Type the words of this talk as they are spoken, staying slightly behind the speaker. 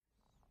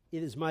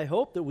It is my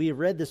hope that we have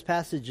read this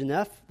passage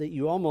enough that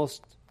you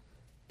almost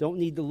don't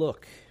need to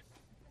look.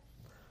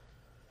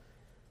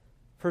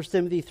 1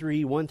 Timothy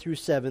 3, 1 through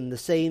 7, the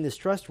saying is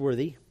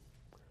trustworthy.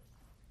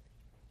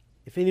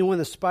 If anyone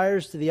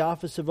aspires to the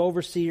office of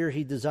overseer,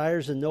 he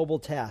desires a noble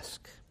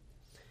task.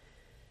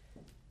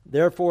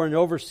 Therefore, an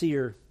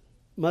overseer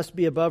must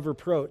be above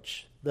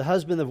reproach, the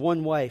husband of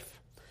one wife,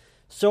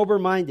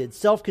 sober-minded,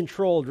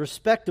 self-controlled,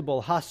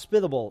 respectable,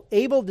 hospitable,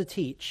 able to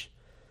teach,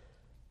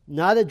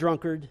 not a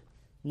drunkard,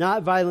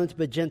 not violent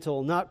but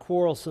gentle, not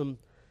quarrelsome,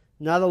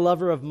 not a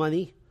lover of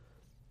money.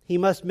 He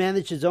must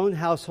manage his own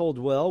household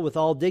well, with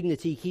all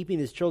dignity, keeping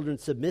his children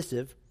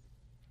submissive.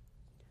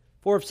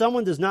 For if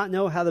someone does not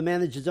know how to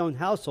manage his own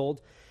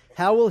household,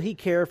 how will he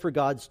care for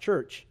God's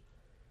church?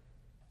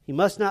 He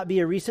must not be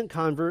a recent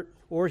convert,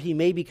 or he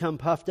may become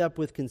puffed up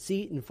with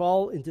conceit and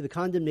fall into the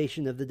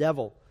condemnation of the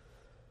devil.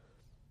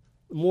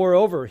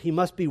 Moreover, he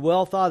must be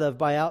well thought of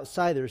by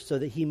outsiders, so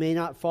that he may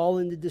not fall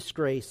into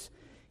disgrace,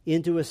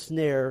 into a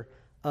snare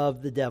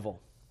of the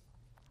devil.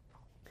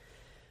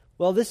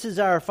 Well, this is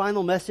our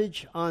final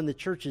message on the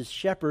church's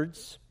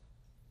shepherds.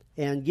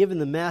 And given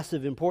the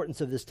massive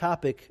importance of this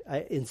topic,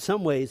 in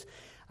some ways,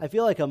 I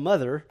feel like a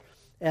mother,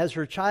 as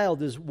her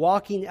child is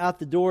walking out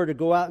the door to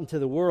go out into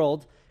the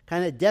world,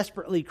 kind of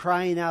desperately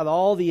crying out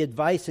all the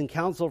advice and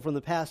counsel from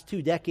the past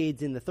 2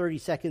 decades in the 30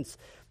 seconds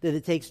that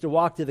it takes to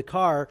walk to the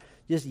car,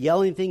 just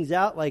yelling things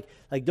out like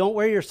don't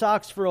wear your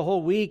socks for a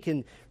whole week,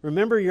 and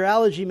remember your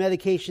allergy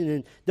medication,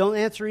 and don't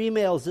answer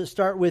emails that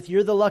start with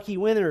 "you're the lucky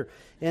winner,"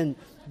 and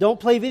don't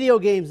play video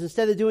games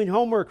instead of doing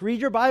homework.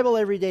 Read your Bible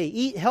every day.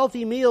 Eat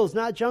healthy meals,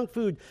 not junk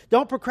food.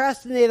 Don't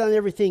procrastinate on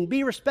everything.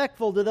 Be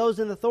respectful to those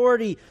in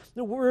authority.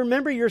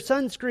 Remember your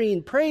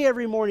sunscreen. Pray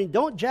every morning.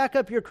 Don't jack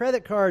up your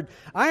credit card.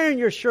 Iron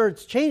your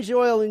shirts. Change the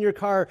oil in your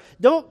car.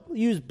 Don't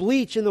use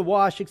bleach in the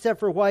wash except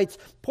for whites.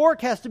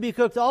 Pork has to be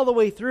cooked all the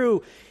way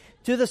through.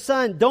 To the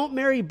son, don't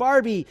marry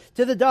Barbie.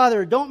 To the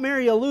daughter, don't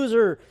marry a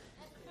loser.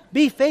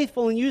 Be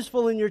faithful and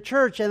useful in your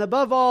church. And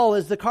above all,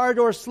 as the car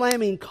door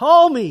slamming,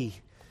 call me.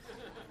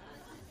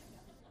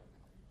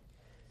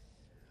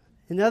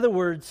 In other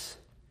words,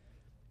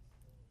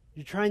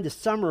 you're trying to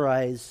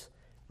summarize,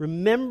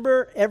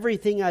 remember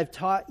everything I've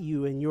taught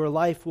you, and your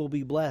life will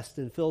be blessed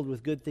and filled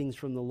with good things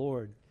from the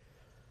Lord.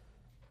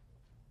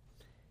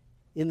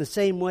 In the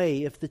same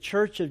way, if the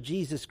church of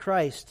Jesus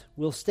Christ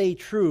will stay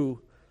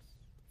true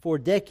for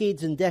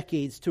decades and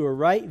decades to a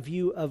right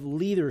view of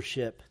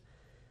leadership,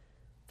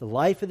 the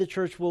life of the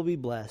church will be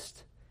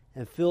blessed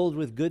and filled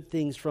with good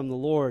things from the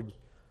Lord.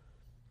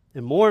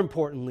 And more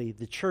importantly,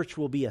 the church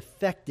will be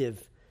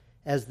effective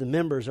as the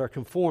members are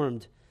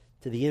conformed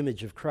to the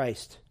image of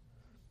Christ.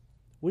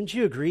 Wouldn't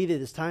you agree that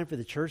it's time for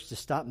the church to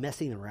stop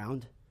messing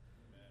around?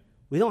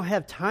 We don't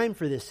have time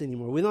for this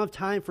anymore. We don't have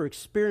time for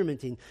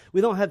experimenting.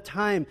 We don't have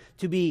time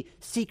to be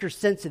seeker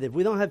sensitive.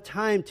 We don't have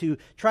time to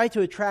try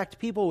to attract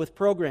people with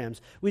programs.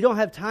 We don't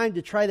have time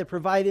to try to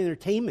provide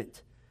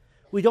entertainment.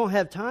 We don't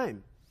have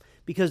time.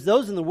 Because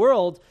those in the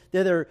world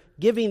that are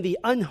giving the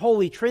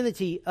unholy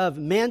trinity of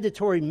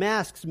mandatory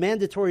masks,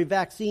 mandatory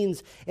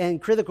vaccines, and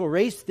critical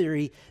race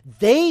theory,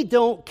 they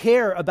don't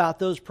care about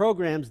those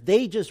programs.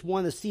 They just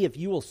want to see if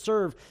you will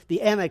serve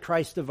the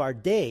Antichrist of our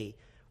day,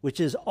 which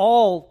is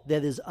all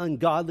that is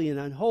ungodly and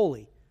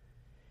unholy.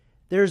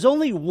 There's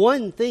only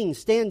one thing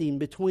standing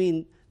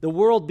between the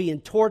world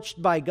being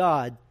torched by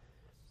God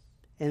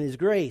and His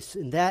grace,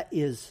 and that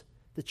is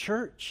the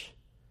church.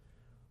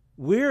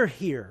 We're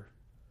here.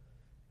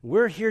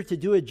 We're here to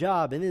do a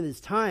job, and it is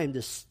time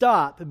to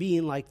stop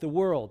being like the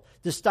world,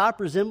 to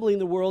stop resembling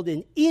the world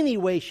in any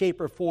way,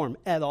 shape, or form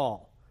at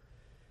all.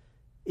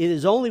 It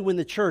is only when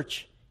the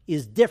church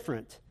is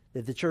different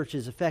that the church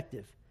is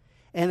effective.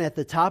 And at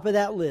the top of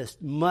that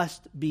list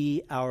must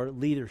be our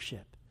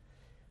leadership.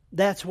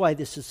 That's why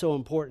this is so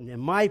important.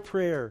 And my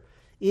prayer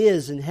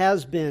is and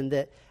has been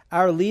that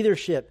our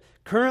leadership,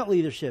 current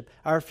leadership,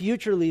 our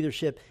future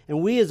leadership,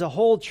 and we as a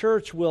whole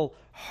church will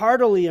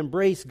heartily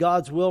embrace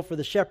God's will for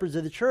the shepherds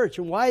of the church.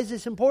 And why is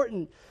this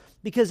important?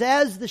 Because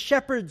as the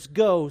shepherds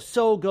go,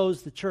 so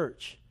goes the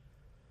church.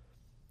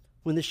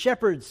 When the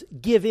shepherds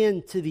give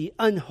in to the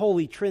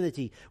unholy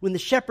trinity, when the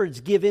shepherds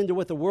give in to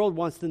what the world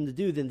wants them to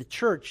do, then the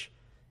church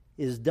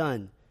is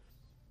done.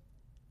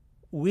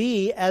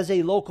 We, as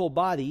a local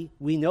body,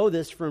 we know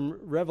this from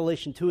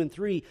Revelation 2 and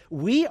 3,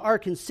 we are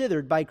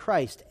considered by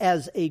Christ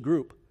as a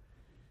group.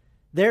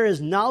 There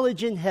is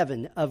knowledge in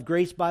heaven of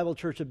Grace Bible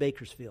Church of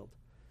Bakersfield,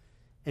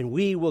 and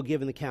we will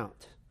give an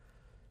account.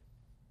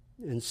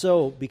 And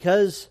so,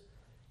 because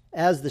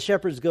as the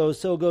shepherds go,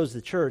 so goes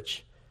the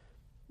church,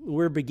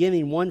 we're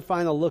beginning one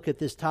final look at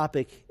this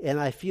topic, and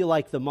I feel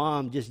like the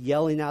mom just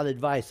yelling out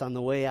advice on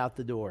the way out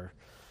the door.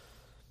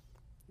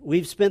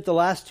 We've spent the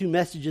last 2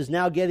 messages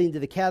now getting to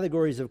the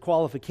categories of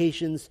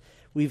qualifications.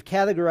 We've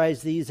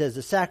categorized these as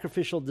a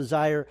sacrificial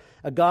desire,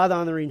 a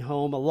God-honoring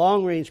home, a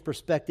long-range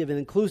perspective, an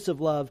inclusive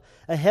love,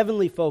 a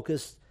heavenly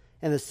focus,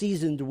 and a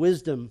seasoned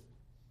wisdom.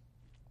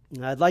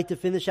 And I'd like to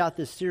finish out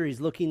this series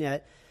looking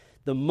at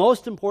the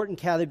most important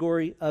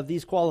category of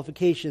these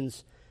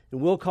qualifications,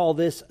 And we'll call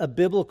this a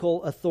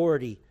biblical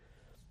authority.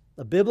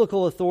 A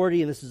biblical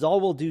authority, and this is all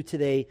we'll do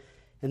today.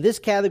 And this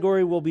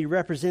category will be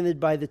represented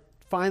by the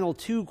final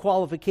two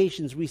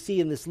qualifications we see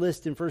in this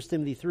list in 1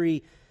 Timothy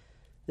 3,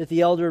 that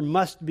the elder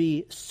must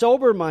be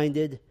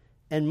sober-minded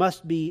and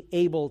must be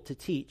able to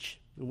teach.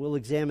 And we'll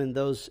examine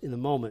those in a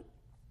moment.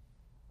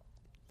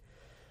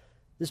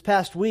 This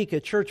past week, a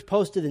church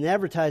posted an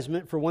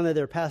advertisement for one of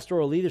their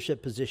pastoral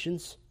leadership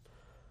positions,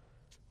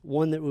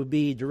 one that would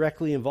be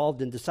directly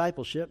involved in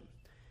discipleship.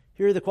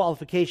 Here are the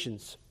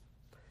qualifications.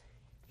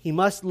 He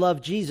must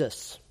love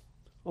Jesus.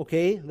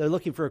 Okay, they're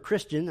looking for a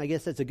Christian. I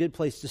guess that's a good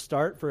place to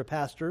start for a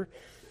pastor.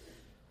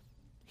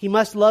 He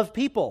must love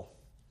people.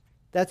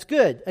 That's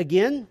good.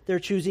 Again, they're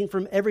choosing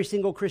from every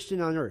single Christian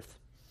on earth.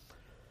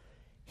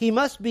 He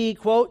must be,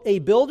 quote, a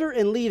builder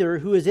and leader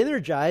who is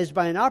energized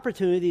by an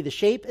opportunity to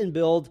shape and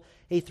build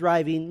a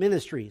thriving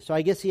ministry. So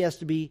I guess he has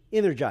to be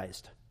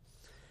energized.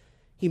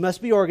 He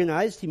must be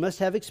organized. He must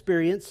have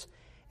experience.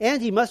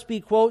 And he must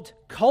be, quote,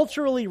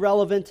 culturally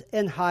relevant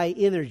and high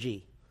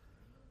energy.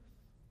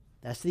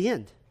 That's the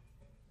end.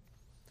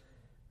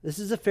 This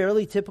is a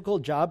fairly typical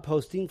job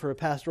posting for a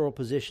pastoral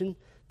position.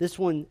 This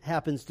one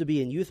happens to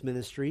be in youth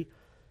ministry.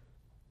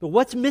 But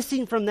what's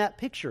missing from that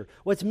picture?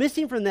 What's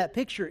missing from that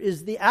picture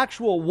is the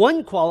actual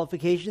one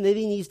qualification that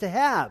he needs to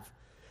have.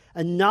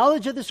 A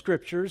knowledge of the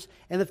Scriptures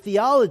and the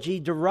theology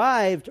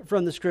derived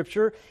from the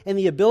Scripture and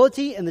the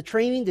ability and the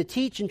training to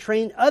teach and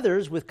train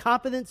others with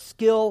competence,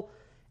 skill,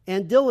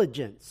 and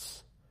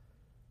diligence.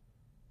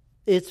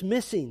 It's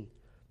missing.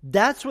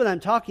 That's what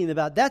I'm talking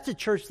about. That's a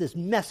church that's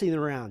messing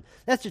around.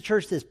 That's a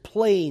church that's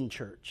playing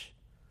church.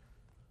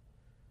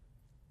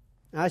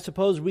 Now, I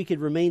suppose we could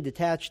remain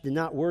detached and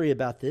not worry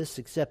about this,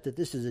 except that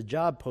this is a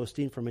job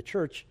posting from a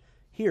church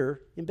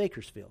here in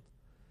Bakersfield.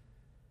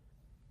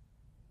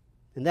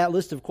 And that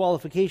list of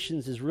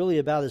qualifications is really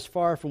about as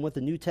far from what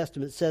the New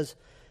Testament says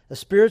a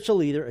spiritual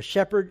leader, a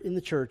shepherd in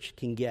the church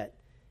can get.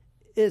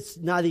 It's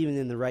not even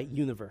in the right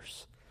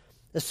universe,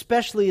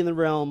 especially in the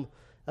realm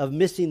of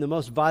missing the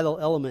most vital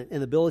element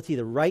and ability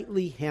to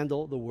rightly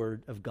handle the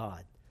Word of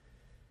God.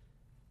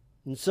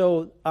 And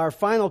so our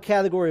final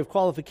category of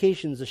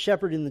qualifications, a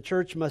shepherd in the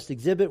church must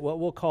exhibit what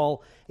we'll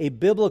call a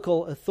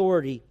biblical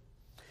authority.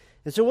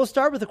 And so we'll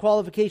start with the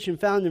qualification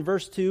found in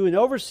verse 2. An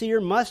overseer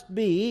must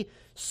be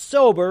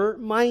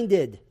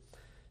sober-minded.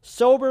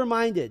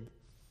 Sober-minded.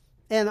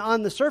 And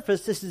on the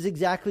surface, this is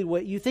exactly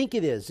what you think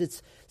it is.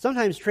 It's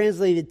sometimes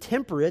translated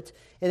temperate,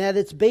 and at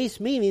its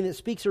base meaning, it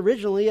speaks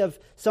originally of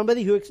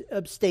somebody who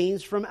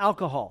abstains from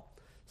alcohol,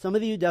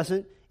 somebody who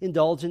doesn't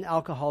indulge in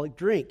alcoholic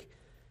drink.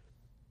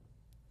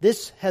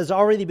 This has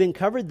already been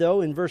covered,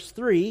 though, in verse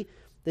 3,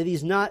 that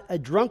he's not a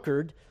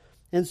drunkard.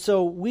 And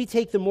so we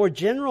take the more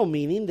general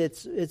meaning,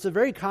 it's a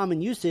very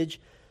common usage,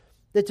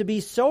 that to be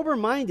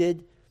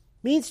sober-minded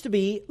means to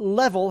be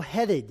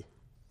level-headed.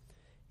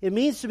 It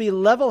means to be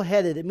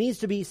level-headed. It means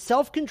to be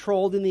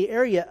self-controlled in the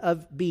area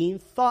of being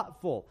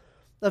thoughtful,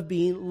 of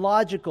being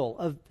logical,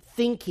 of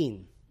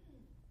thinking.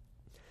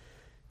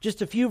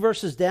 Just a few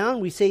verses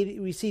down, we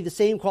see the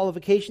same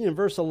qualification in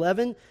verse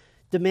 11,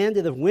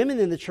 demanded of women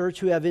in the church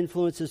who have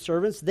influence as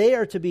servants. They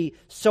are to be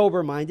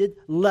sober-minded,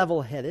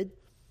 level-headed.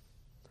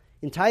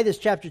 In Titus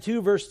chapter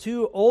 2, verse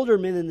 2, older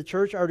men in the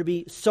church are to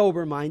be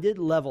sober-minded,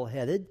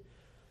 level-headed.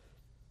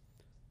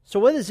 So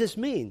what does this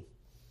mean?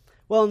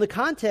 Well, in the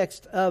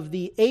context of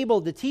the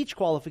able to teach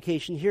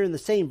qualification here in the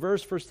same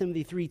verse, 1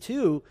 Timothy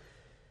 3:2,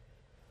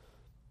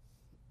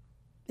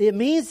 it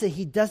means that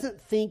he doesn't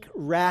think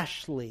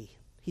rashly.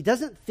 He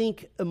doesn't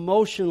think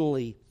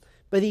emotionally,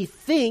 but he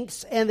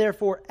thinks and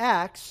therefore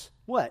acts,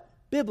 what?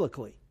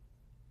 Biblically.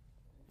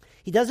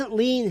 He doesn't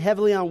lean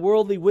heavily on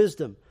worldly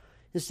wisdom.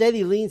 Instead,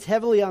 he leans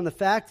heavily on the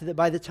fact that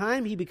by the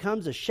time he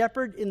becomes a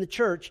shepherd in the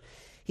church,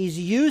 he's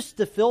used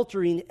to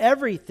filtering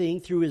everything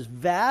through his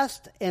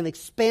vast and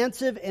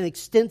expansive and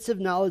extensive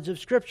knowledge of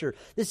Scripture.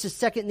 This is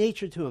second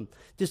nature to him.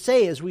 To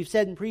say, as we've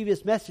said in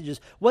previous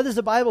messages, what does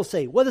the Bible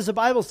say? What does the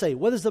Bible say?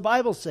 What does the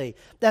Bible say?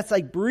 That's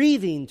like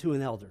breathing to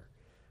an elder,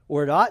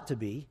 or it ought to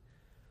be.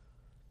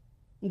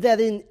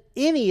 That in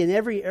any and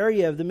every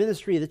area of the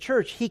ministry of the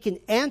church, he can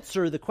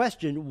answer the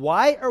question,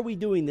 why are we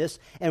doing this,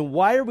 and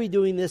why are we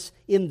doing this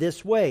in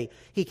this way?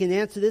 He can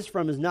answer this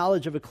from his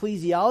knowledge of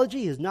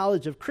ecclesiology, his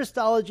knowledge of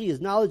Christology,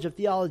 his knowledge of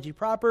theology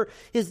proper,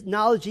 his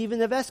knowledge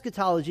even of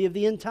eschatology, of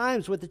the end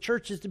times, what the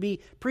church is to be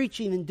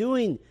preaching and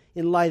doing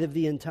in light of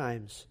the end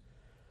times.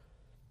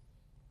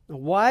 Now,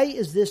 why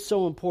is this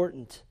so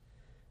important?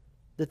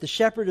 That the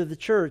shepherd of the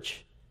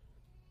church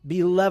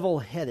be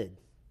level-headed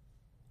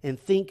and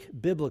think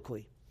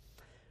biblically.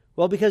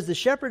 Well, because the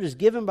shepherd is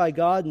given by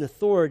God an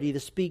authority to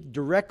speak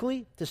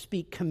directly, to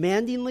speak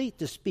commandingly,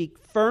 to speak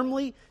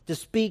firmly, to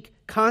speak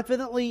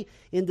confidently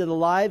into the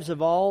lives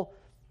of all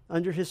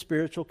under his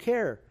spiritual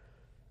care.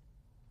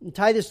 And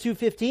Titus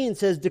 2:15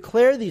 says,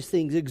 declare these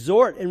things,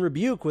 exhort and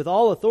rebuke with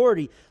all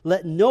authority.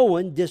 Let no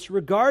one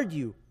disregard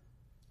you.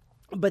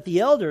 But the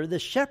elder, the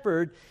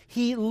shepherd,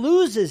 he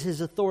loses his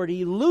authority,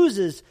 he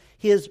loses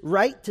his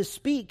right to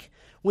speak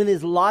when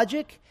his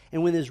logic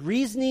and when his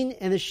reasoning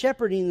and his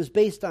shepherding is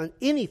based on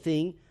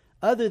anything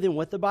other than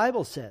what the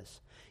Bible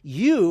says.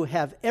 You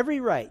have every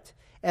right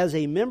as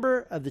a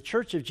member of the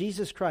Church of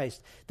Jesus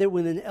Christ that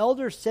when an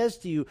elder says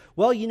to you,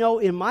 well, you know,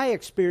 in my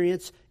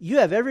experience, you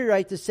have every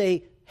right to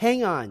say,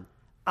 hang on,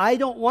 I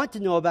don't want to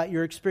know about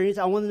your experience.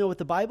 I want to know what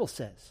the Bible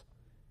says.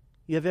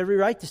 You have every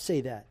right to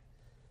say that.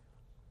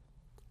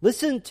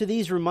 Listen to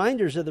these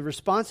reminders of the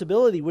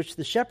responsibility which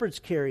the shepherds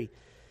carry.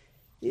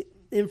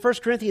 In 1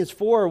 Corinthians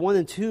 4, 1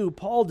 and 2,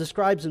 Paul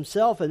describes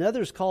himself and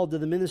others called to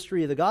the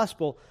ministry of the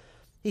gospel.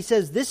 He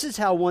says, this is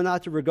how one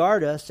ought to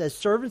regard us as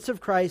servants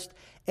of Christ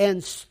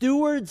and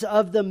stewards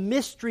of the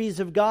mysteries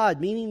of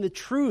God, meaning the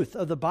truth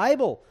of the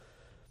Bible.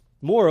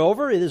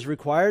 Moreover, it is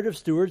required of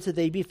stewards that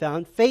they be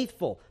found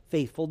faithful.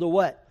 Faithful to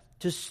what?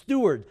 To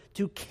steward,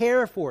 to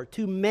care for,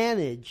 to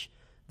manage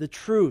the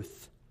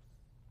truth.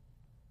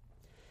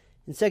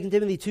 In 2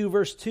 Timothy 2,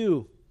 verse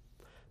 2,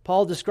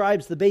 Paul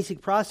describes the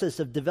basic process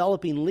of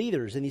developing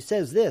leaders, and he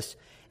says this,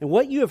 and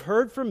what you have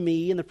heard from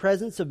me in the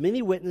presence of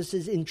many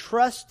witnesses,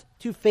 entrust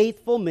to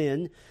faithful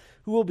men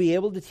who will be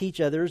able to teach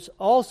others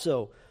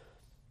also.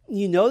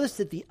 You notice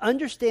that the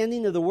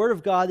understanding of the Word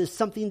of God is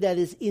something that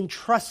is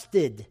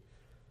entrusted.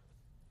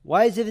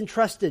 Why is it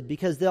entrusted?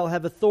 Because they'll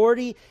have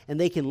authority and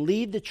they can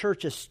lead the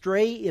church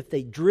astray if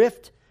they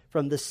drift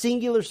from the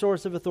singular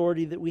source of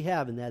authority that we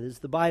have, and that is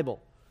the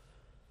Bible.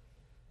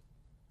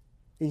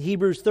 In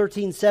Hebrews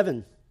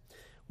 13:7,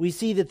 we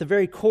see that the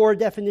very core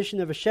definition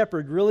of a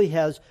shepherd really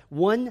has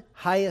one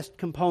highest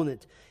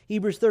component.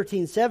 Hebrews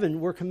 13:7,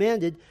 we're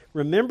commanded,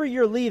 remember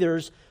your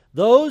leaders,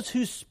 those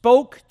who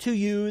spoke to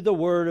you the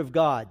word of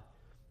God.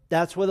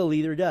 That's what a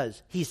leader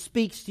does. He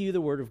speaks to you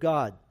the word of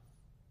God.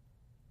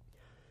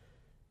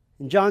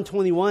 In John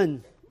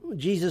 21,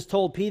 Jesus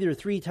told Peter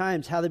 3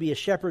 times how to be a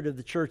shepherd of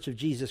the church of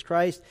Jesus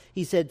Christ.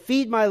 He said,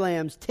 feed my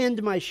lambs,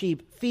 tend my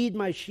sheep, feed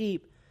my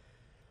sheep.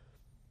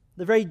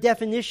 The very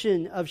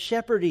definition of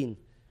shepherding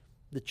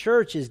the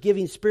church is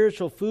giving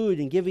spiritual food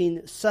and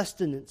giving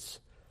sustenance.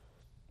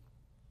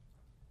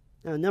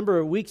 Now, a number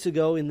of weeks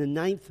ago in the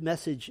 9th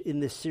message in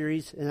this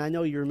series, and I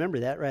know you remember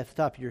that right off the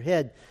top of your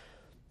head,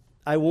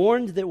 I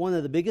warned that one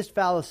of the biggest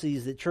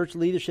fallacies that church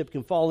leadership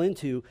can fall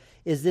into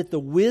is that the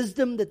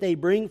wisdom that they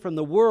bring from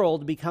the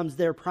world becomes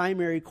their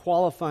primary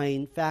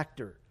qualifying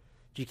factor.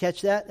 Did you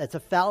catch that? That's a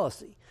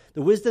fallacy.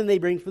 The wisdom they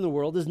bring from the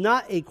world is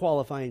not a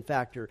qualifying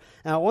factor.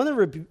 Now, I want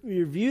to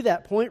review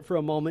that point for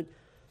a moment.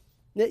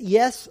 That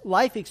yes,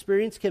 life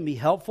experience can be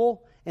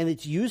helpful and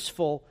it's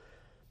useful,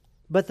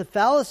 but the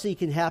fallacy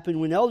can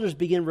happen when elders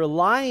begin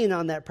relying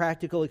on that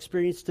practical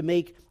experience to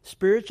make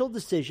spiritual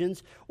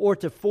decisions or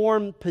to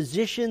form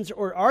positions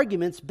or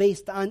arguments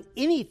based on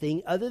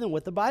anything other than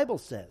what the Bible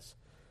says.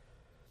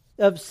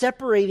 Of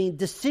separating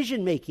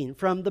decision-making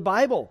from the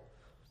Bible.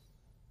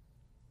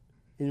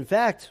 In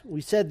fact,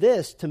 we said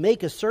this, to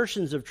make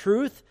assertions of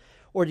truth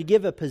or to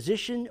give a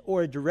position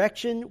or a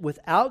direction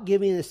without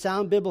giving a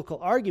sound biblical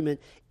argument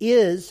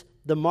is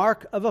the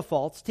mark of a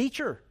false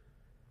teacher.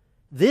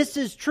 This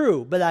is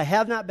true, but I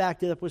have not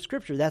backed it up with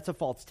Scripture. That's a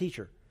false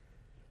teacher.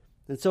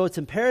 And so it's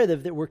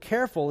imperative that we're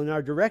careful in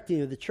our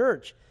directing of the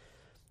church.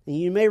 And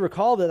you may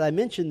recall that I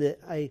mentioned that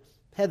I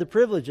had the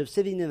privilege of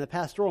sitting in a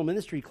pastoral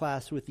ministry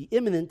class with the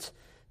eminent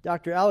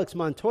Dr. Alex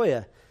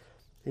Montoya.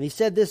 And he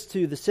said this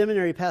to the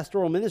seminary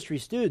pastoral ministry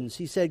students.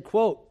 He said,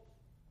 quote,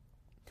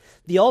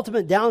 the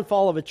ultimate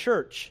downfall of a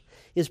church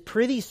is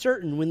pretty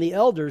certain when the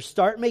elders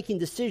start making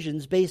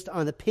decisions based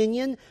on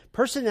opinion,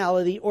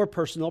 personality, or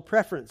personal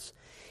preference.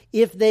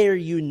 If they are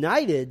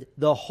united,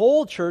 the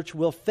whole church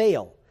will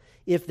fail.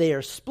 If they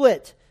are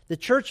split, the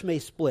church may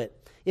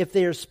split. If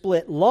they are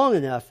split long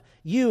enough,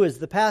 you as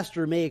the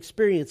pastor may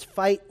experience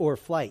fight or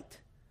flight.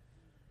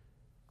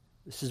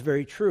 This is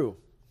very true.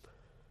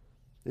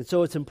 And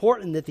so it's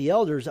important that the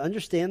elders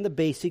understand the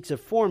basics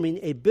of forming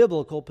a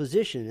biblical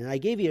position. And I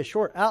gave you a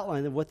short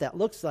outline of what that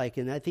looks like,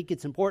 and I think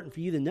it's important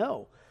for you to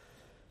know.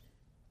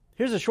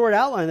 Here's a short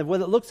outline of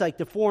what it looks like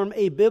to form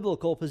a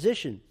biblical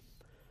position.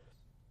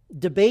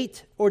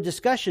 Debate or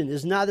discussion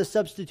is not a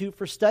substitute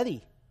for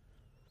study.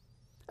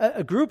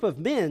 A group of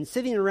men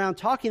sitting around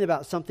talking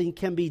about something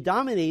can be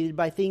dominated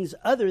by things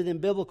other than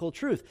biblical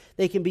truth.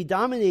 They can be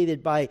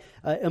dominated by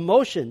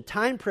emotion,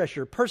 time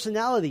pressure,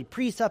 personality,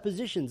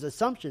 presuppositions,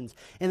 assumptions.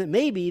 And it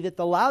may be that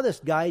the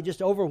loudest guy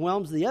just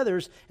overwhelms the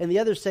others, and the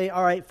others say,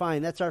 all right,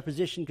 fine, that's our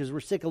position because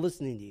we're sick of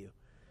listening to you.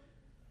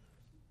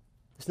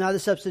 It's not a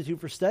substitute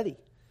for study.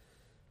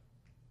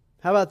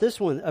 How about this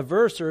one? A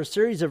verse or a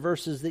series of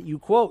verses that you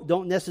quote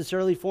don't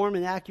necessarily form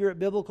an accurate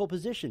biblical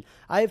position.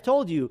 I have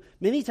told you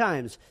many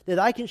times that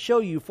I can show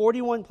you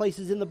 41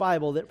 places in the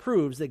Bible that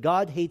proves that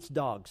God hates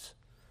dogs.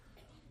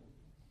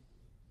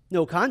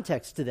 No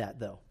context to that,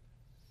 though.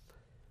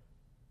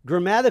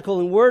 Grammatical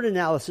and word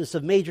analysis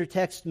of major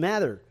texts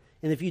matter.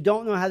 And if you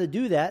don't know how to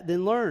do that,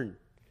 then learn.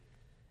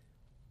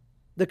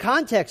 The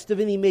context of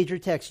any major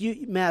text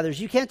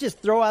matters. You can't just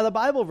throw out a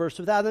Bible verse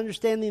without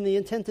understanding the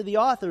intent of the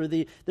author,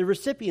 the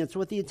recipients,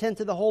 what the intent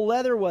of the whole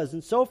letter was,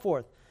 and so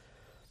forth.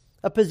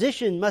 A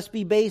position must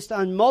be based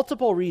on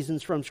multiple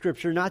reasons from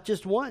Scripture, not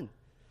just one.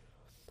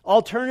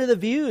 Alternative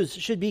views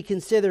should be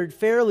considered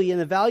fairly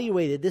and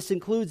evaluated. This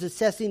includes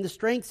assessing the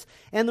strengths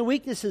and the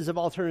weaknesses of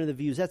alternative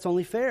views. That's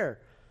only fair.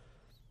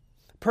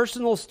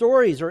 Personal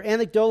stories or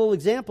anecdotal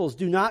examples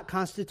do not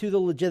constitute a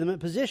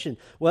legitimate position.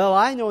 Well,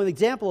 I know an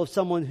example of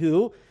someone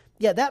who,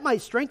 that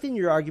might strengthen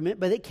your argument,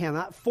 but it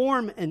cannot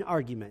form an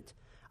argument.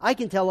 I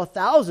can tell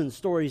 1,000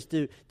 stories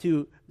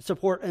to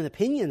support an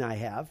opinion I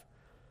have.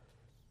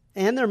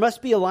 And there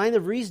must be a line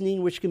of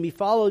reasoning which can be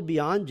followed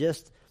beyond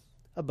just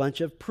a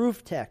bunch of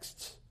proof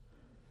texts.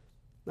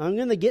 Now, I'm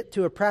going to get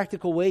to a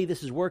practical way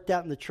this is worked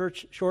out in the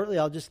church shortly.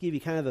 I'll just give you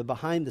kind of a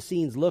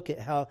behind-the-scenes look at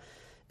how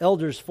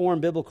elders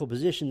form biblical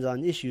positions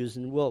on issues,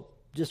 and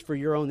just for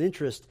your own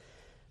interest.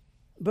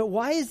 But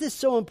why is this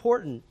so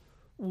important?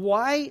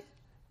 Why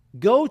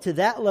go to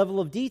that level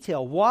of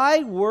detail?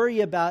 Why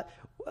worry about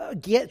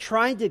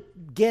trying to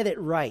get it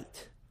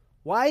right?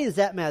 Why does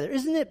that matter?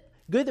 Isn't it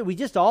good that we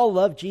just all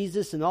love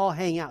Jesus and all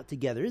hang out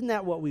together? Isn't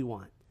that what we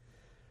want?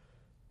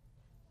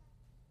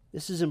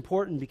 This is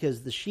important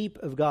because the sheep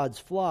of God's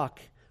flock,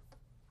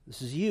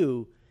 this is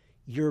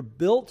you're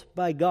built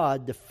by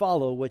God to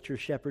follow what your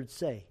shepherds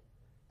say.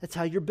 That's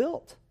how you're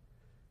built.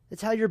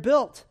 That's how you're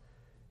built.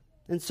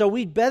 And so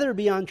we'd better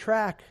be on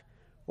track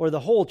or the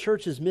whole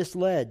church is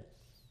misled.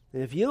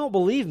 And if you don't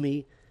believe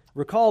me,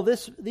 recall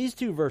these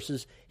two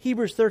verses.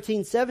 Hebrews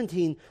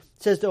 13:17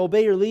 says to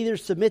obey your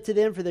leaders, submit to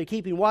them for their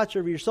keeping watch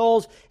over your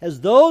souls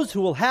as those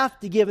who will have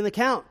to give an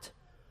account.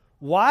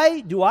 Why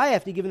do I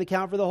have to give an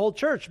account for the whole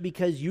church?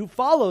 Because you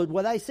followed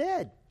what I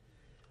said.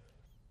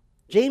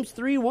 James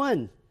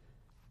 3:1.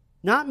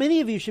 Not many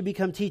of you should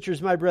become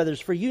teachers, my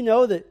brothers, for you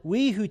know that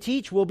we who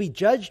teach will be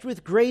judged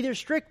with greater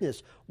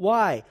strictness.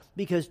 Why?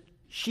 Because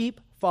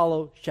sheep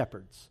follow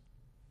shepherds.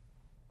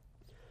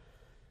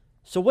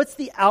 So what's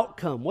the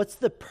outcome? What's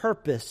the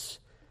purpose?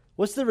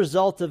 What's the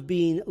result of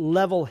being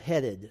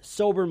level-headed,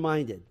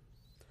 sober-minded?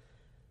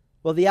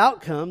 Well, the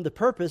outcome, the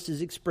purpose,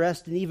 is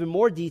expressed in even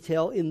more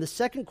detail in the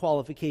second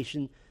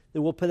qualification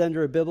that we'll put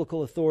under a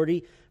biblical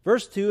authority.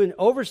 Verse 2, an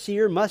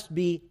overseer must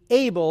be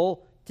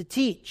able to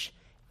teach.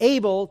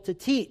 Able to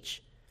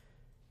teach.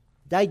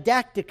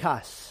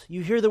 Didactikos.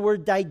 You hear the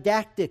word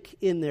didactic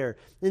in there.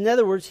 In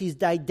other words, he's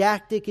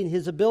didactic in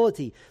his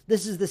ability.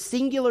 This is the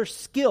singular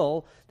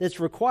skill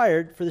that's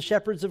required for the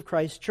shepherds of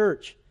Christ's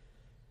church.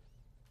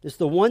 It's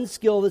the one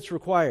skill that's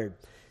required.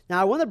 Now,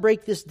 I want to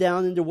break this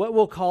down into what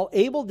we'll call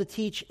able to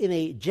teach in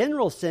a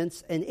general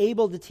sense and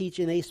able to teach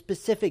in a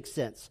specific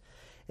sense.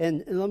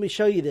 And let me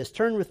show you this.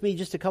 Turn with me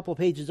just a couple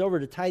pages over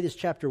to Titus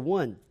chapter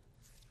 1.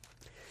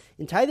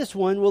 In Titus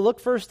 1, we'll look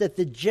first at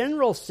the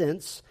general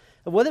sense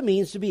of what it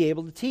means to be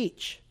able to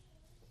teach.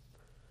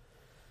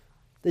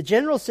 The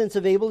general sense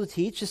of able to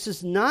teach, this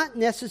is not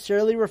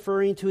necessarily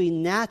referring to a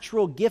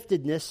natural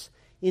giftedness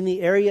in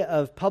the area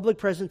of public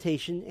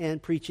presentation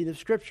and preaching of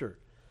Scripture.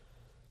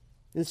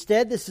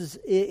 Instead,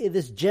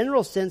 this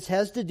general sense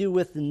has to do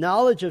with the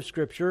knowledge of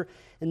Scripture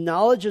and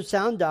knowledge of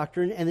sound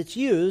doctrine, and it's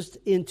used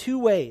in two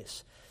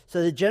ways.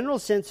 So the general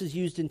sense is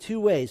used in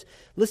two ways.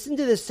 Listen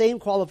to this same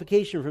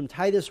qualification from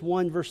Titus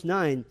 1, verse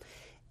 9,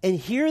 and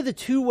hear the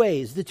two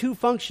ways, the two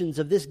functions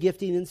of this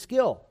gifting and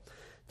skill.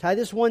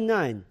 Titus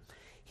 1:9,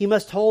 he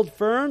must hold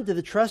firm to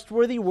the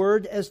trustworthy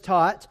word as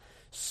taught,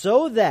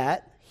 so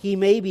that he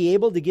may be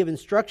able to give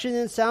instruction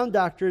in sound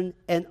doctrine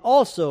and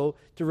also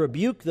to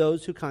rebuke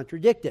those who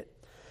contradict it.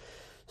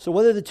 So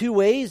what are the two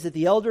ways that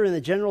the elder in the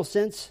general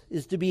sense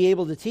is to be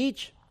able to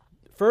teach?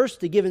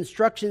 First, to give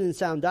instruction in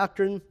sound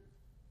doctrine,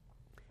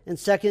 and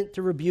second,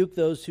 to rebuke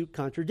those who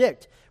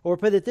contradict. Or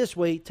put it this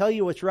way, tell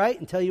you what's right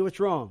and tell you what's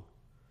wrong.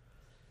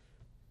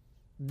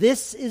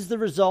 This is the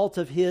result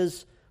of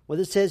his, what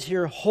it says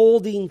here,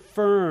 holding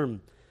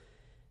firm.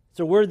 It's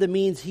a word that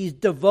means he's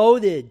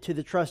devoted to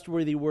the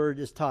trustworthy word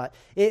as taught.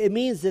 It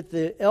means that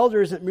the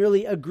elder isn't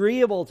merely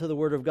agreeable to the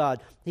word of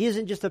God. He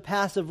isn't just a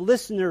passive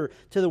listener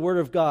to the word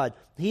of God.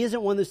 He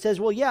isn't one that says,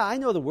 well, yeah, I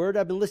know the word.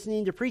 I've been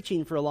listening to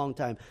preaching for a long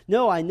time.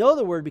 No, I know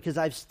the word because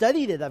I've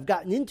studied it. I've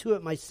gotten into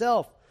it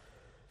myself.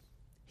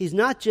 He's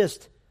not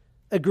just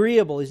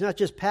agreeable. He's not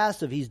just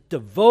passive. He's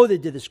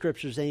devoted to the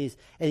Scriptures, and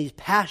he's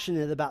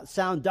passionate about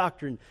sound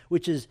doctrine,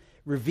 which is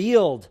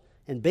revealed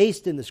and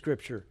based in the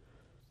Scripture.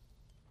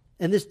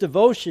 And this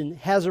devotion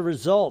has a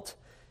result.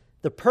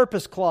 The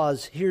purpose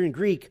clause here in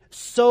Greek,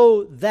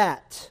 so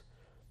that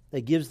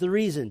gives the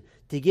reason,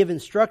 to give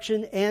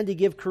instruction and to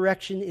give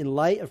correction in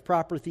light of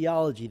proper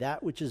theology,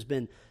 that which has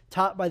been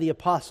taught by the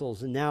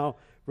apostles and now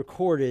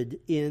recorded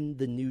in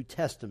the New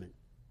Testament.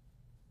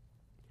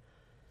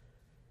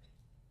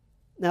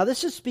 Now,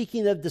 this is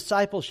speaking of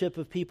discipleship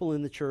of people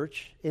in the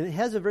church, and it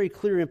has a very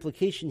clear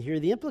implication here.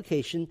 The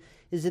implication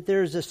is that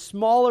there is a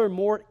smaller,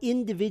 more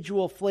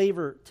individual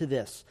flavor to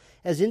this,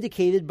 as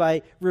indicated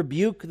by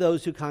rebuke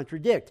those who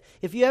contradict.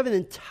 If you have an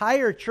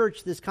entire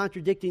church that's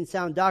contradicting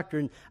sound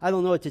doctrine, I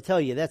don't know what to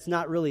tell you. That's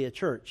not really a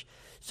church.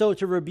 So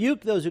to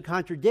rebuke those who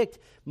contradict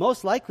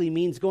most likely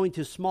means going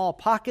to small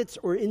pockets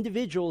or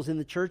individuals in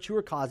the church who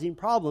are causing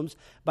problems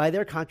by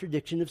their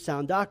contradiction of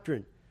sound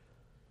doctrine.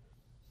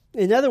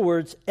 In other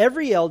words,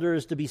 every elder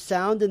is to be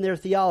sound in their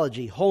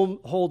theology,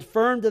 hold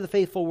firm to the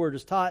faithful word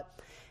as taught,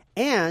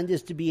 and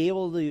is to be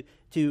able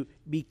to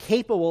be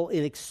capable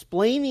in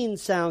explaining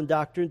sound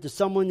doctrine to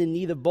someone in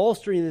need of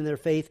bolstering in their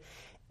faith,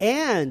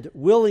 and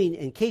willing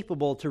and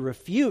capable to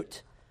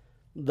refute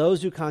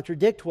those who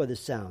contradict what is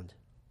sound.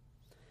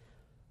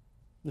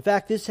 In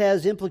fact, this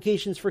has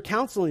implications for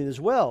counseling as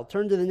well.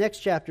 Turn to the next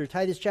chapter,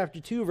 Titus chapter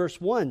 2,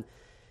 verse 1.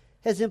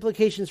 Has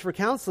implications for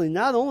counseling.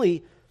 Not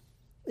only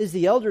is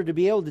the elder to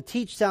be able to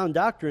teach sound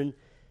doctrine,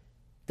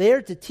 they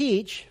are to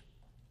teach,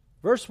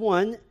 verse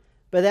 1,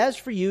 but as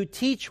for you,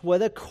 teach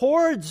what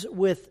accords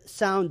with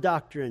sound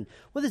doctrine.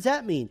 What does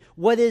that mean?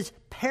 What is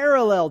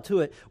parallel to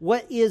it?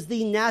 What is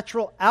the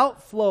natural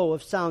outflow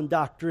of sound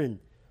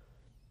doctrine?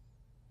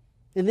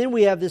 And then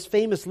we have this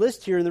famous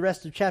list here in the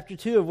rest of chapter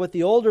 2 of what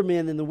the older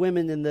men and the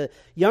women and the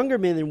younger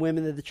men and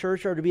women of the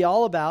church are to be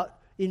all about.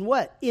 In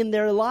what? In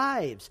their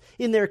lives,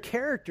 in their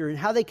character, and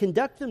how they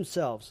conduct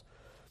themselves.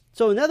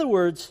 So in other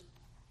words,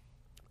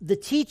 the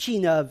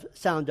teaching of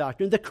sound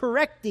doctrine, the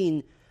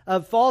correcting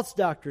of false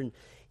doctrine,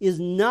 is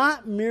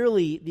not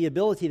merely the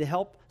ability to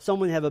help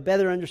someone have a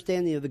better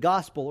understanding of the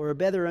gospel, or a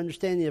better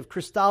understanding of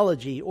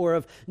Christology, or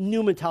of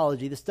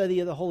pneumatology, the study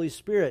of the Holy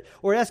Spirit,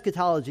 or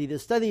eschatology, the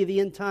study of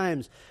the end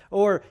times,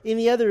 or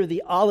any other of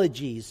the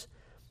ologies,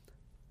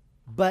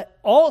 but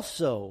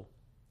also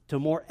to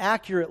more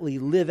accurately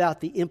live out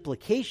the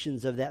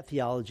implications of that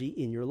theology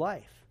in your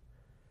life.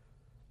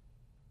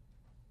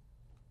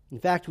 In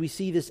fact, we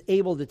see this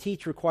able to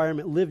teach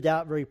requirement lived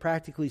out, very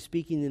practically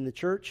speaking, in the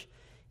church.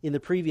 In the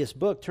previous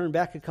book, turn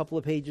back a couple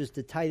of pages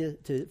to 2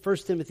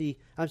 Timothy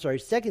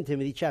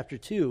chapter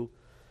 2.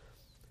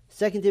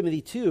 2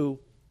 Timothy 2.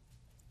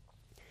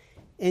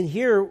 And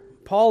here,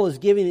 Paul is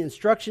giving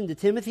instruction to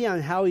Timothy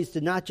on how he's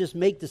to not just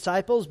make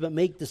disciples, but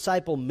make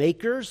disciple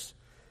makers.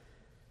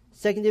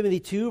 2 Timothy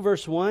 2,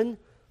 verse 1.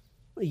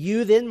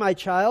 You then, my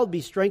child,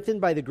 be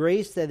strengthened by the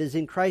grace that is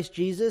in Christ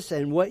Jesus,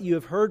 and what you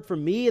have heard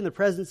from me in the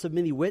presence of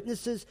many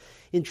witnesses,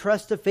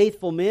 entrust to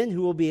faithful men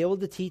who will be able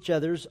to teach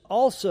others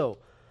also.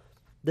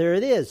 There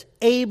it is,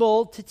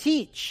 able to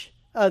teach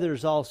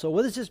others also.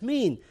 What does this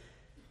mean?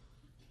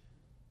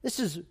 This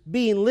is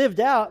being lived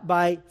out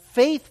by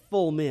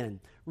faithful men,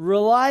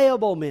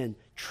 reliable men,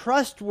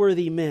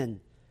 trustworthy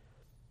men,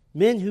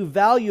 men who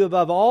value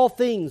above all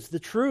things the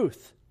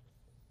truth.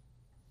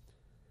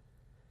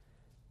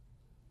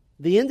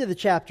 The end of the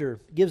chapter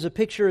gives a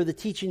picture of the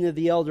teaching of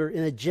the elder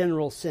in a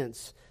general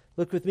sense.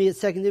 Look with me at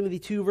 2 Timothy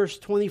 2, verse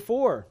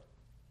 24.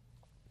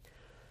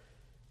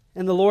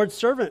 And the Lord's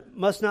servant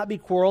must not be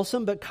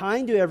quarrelsome, but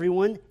kind to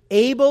everyone,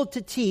 able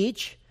to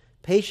teach,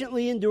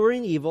 patiently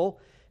enduring evil,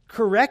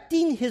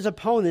 correcting his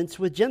opponents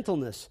with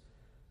gentleness.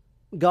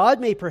 God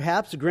may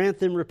perhaps grant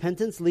them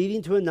repentance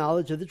leading to a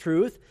knowledge of the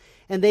truth,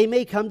 and they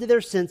may come to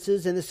their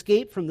senses and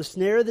escape from the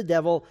snare of the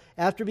devil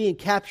after being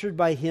captured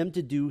by him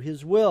to do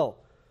his will.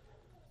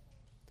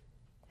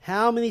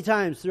 How many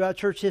times throughout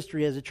church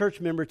history has a church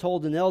member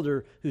told an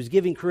elder who's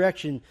giving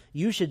correction,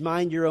 you should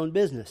mind your own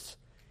business?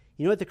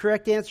 You know what the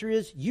correct answer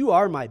is? You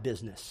are my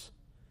business.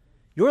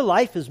 Your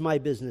life is my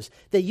business.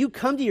 That you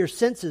come to your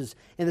senses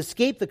and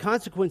escape the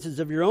consequences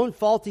of your own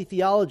faulty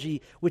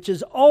theology, which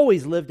is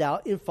always lived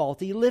out in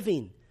faulty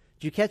living.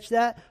 Did you catch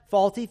that?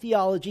 Faulty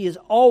theology is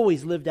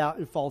always lived out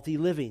in faulty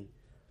living.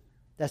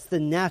 That's the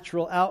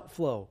natural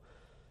outflow.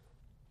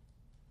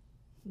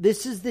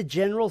 This is the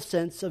general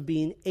sense of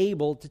being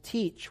able to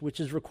teach,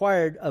 which is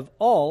required of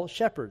all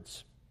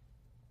shepherds.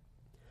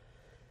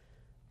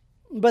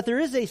 But there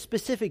is a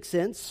specific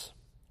sense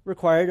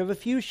required of a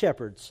few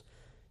shepherds.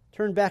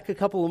 Turn back a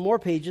couple of more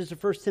pages to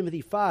 1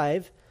 Timothy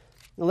 5.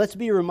 Now let's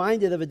be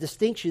reminded of a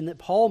distinction that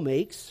Paul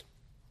makes.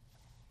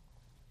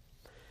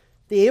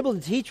 The able to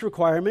teach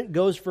requirement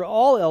goes for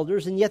all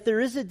elders, and yet there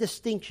is a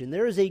distinction.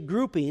 There is a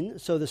grouping,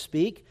 so to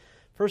speak.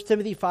 1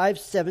 Timothy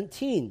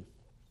 5:17.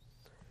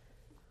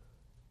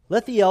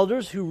 Let the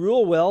elders who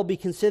rule well be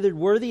considered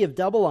worthy of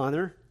double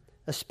honor,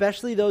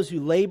 especially those who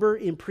labor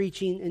in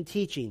preaching and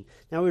teaching.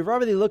 Now, we've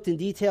already looked in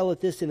detail at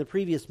this in the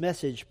previous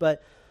message,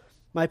 but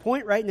my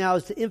point right now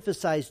is to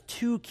emphasize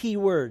two key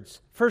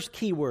words. First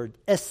key word,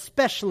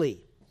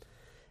 especially.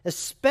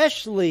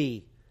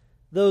 Especially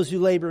those who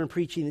labor in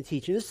preaching and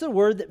teaching. This is a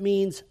word that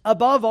means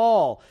above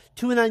all,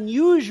 to an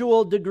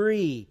unusual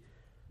degree.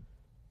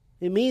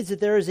 It means that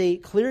there is a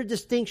clear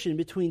distinction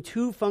between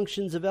two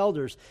functions of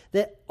elders,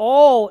 that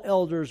all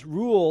elders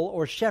rule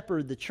or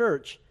shepherd the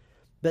church,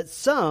 but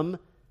some,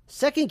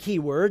 second key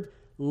word,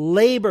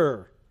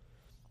 labor.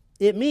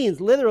 It means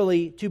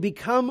literally to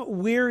become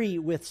weary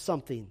with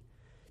something.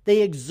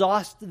 They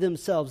exhaust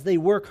themselves. They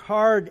work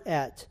hard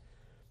at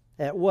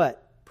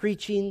what?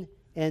 Preaching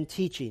and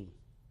teaching.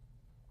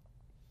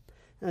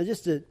 Now,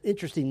 just an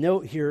interesting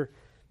note here,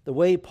 the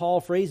way Paul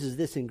phrases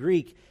this in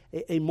Greek,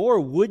 a more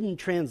wooden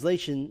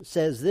translation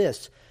says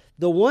this: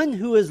 the one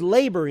who is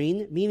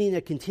laboring, meaning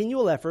a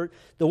continual effort,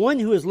 the one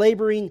who is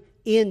laboring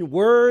in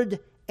word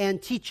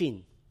and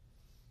teaching.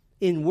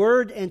 In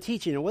word and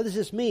teaching. And what does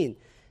this mean?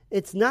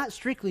 it's not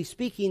strictly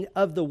speaking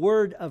of the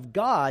Word of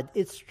God.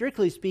 It's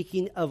strictly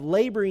speaking of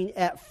laboring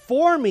at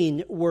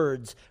forming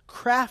words,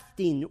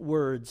 crafting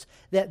words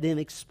that then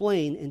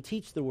explain and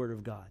teach the Word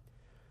of God.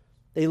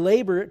 They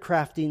labor at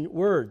crafting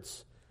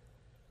words.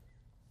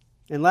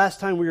 And last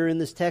time we were in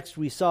this text,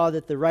 we saw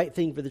that the right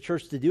thing for the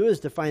church to do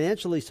is to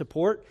financially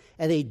support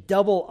at a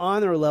double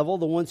honor level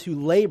the ones who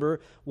labor.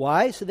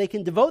 Why? So they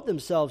can devote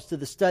themselves to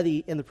the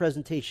study and the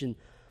presentation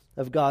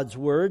of God's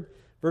Word.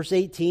 Verse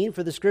 18,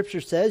 for the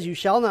Scripture says, you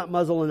shall not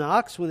muzzle an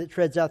ox when it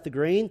treads out the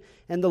grain,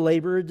 and the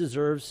laborer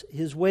deserves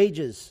his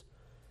wages.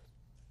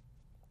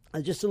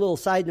 Just a little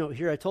side note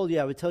here. I told you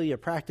I would tell you a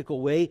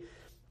practical way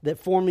that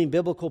forming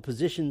biblical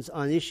positions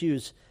on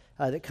issues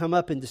that come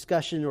up in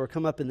discussion or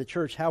come up in the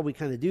church, how we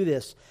kind of do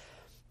this.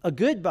 A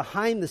good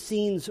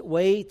behind-the-scenes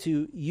way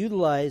to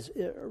utilize,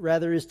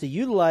 is to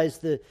utilize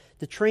the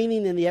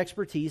training and the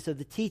expertise of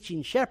the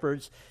teaching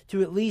shepherds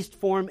to at least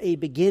form a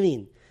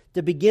beginning,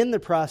 to begin the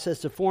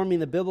process of forming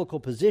the biblical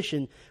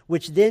position,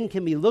 which then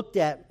can be looked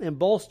at and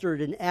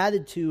bolstered and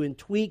added to and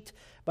tweaked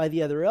by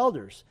the other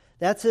elders.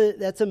 That's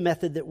a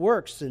method that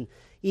works. And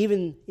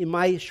even in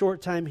my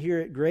short time here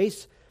at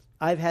Grace,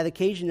 I've had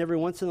occasion every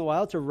once in a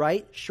while to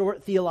write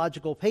short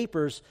theological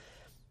papers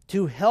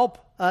to help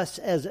us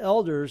as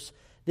elders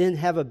then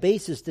have a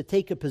basis to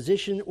take a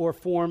position or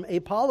form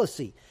a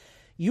policy.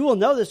 You will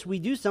notice we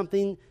do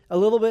something a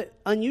little bit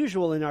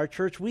unusual in our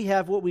church. We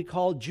have what we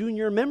call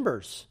junior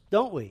members,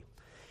 don't we?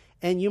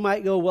 And you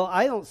might go, well,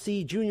 I don't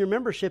see junior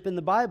membership in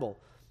the Bible.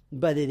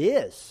 But it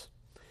is.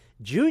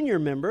 Junior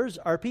members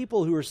are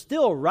people who are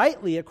still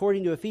rightly,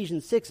 according to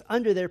Ephesians 6,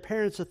 under their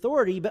parents'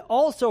 authority, but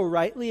also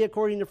rightly,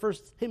 according to 1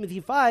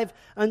 Timothy 5,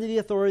 under the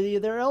authority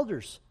of their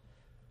elders.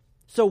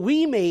 So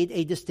we made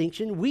a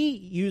distinction. We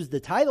use the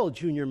title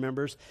junior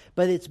members,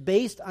 but it's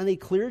based on a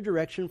clear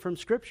direction from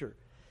Scripture.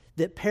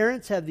 That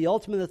parents have the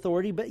ultimate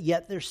authority, but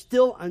yet they're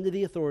still under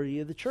the authority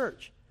of the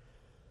church.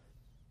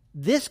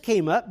 This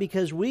came up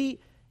because we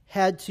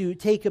had to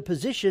take a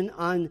position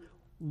on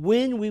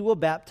when we will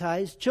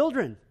baptize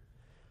children.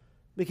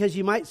 Because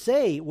you might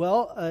say,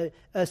 well,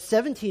 a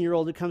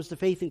 17-year-old who comes to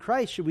faith in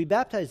Christ, should we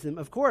baptize them?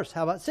 Of course.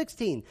 How about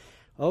 16?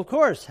 Of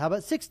course. How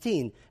about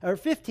 16 or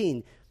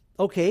 15?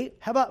 Okay.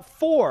 How about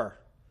 4?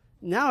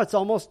 Now it's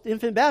almost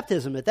infant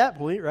baptism at that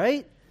point,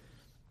 right?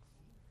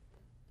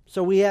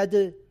 So we had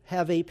to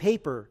have a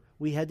paper,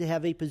 we had to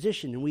have a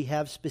position, and we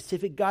have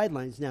specific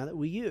guidelines now that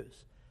we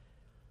use.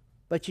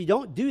 But you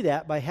don't do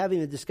that by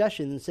having a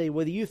discussion and say,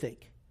 what do you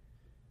think?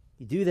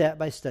 You do that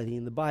by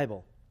studying the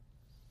Bible.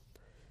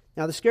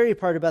 Now, the scary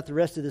part about the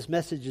rest of this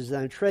message is that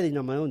I'm treading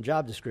on my own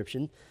job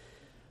description.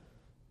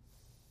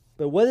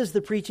 But what is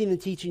the preaching and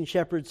teaching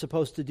shepherd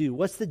supposed to do?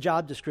 What's the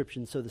job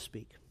description, so to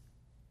speak?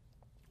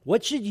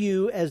 What should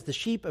you, as the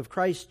sheep of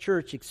Christ's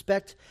church,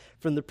 expect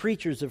from the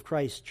preachers of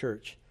Christ's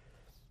church?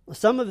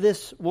 Some of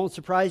this won't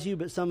surprise you,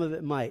 but some of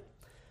it might.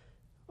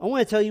 I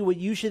want to tell you what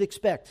you should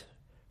expect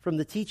from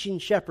the teaching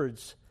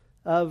shepherds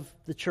of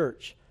the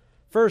church.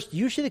 First,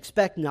 you should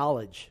expect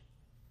knowledge.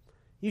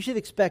 You should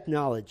expect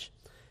knowledge.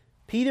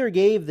 Peter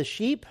gave the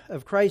sheep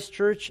of Christ's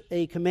church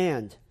a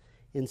command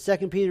in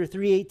 2 Peter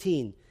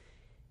 3:18.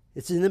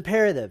 It's an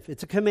imperative.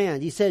 It's a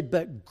command. He said,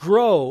 but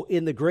grow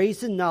in the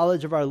grace and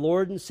knowledge of our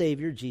Lord and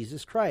Savior,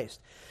 Jesus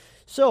Christ.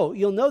 So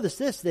you'll notice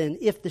this then,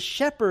 if the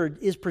shepherd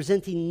is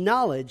presenting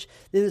knowledge,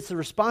 then it's the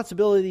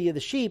responsibility of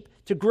the sheep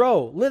to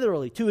grow,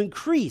 literally, to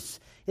increase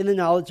in the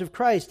knowledge of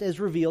Christ as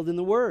revealed in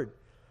the Word.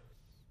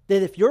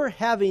 That if you're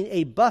having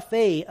a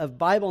buffet of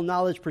Bible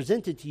knowledge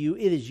presented to you,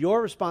 it is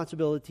your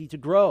responsibility to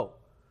grow.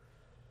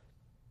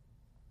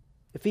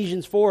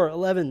 Ephesians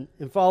 4:11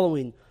 and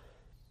following.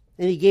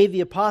 And he gave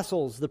the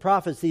apostles, the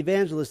prophets, the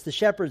evangelists, the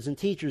shepherds, and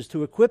teachers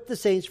to equip the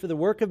saints for the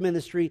work of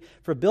ministry,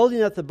 for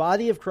building up the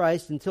body of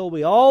Christ until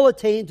we all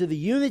attain to the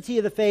unity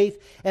of the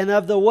faith and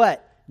of the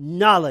what?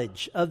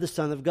 Knowledge of the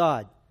Son of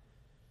God.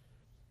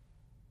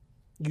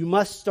 You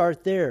must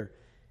start there.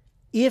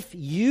 If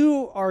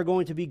you are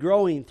going to be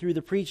growing through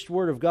the preached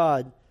Word of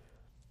God,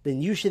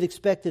 then you should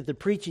expect that the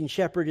preaching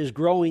shepherd is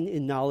growing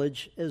in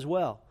knowledge as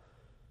well.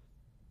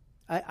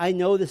 I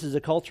know this is a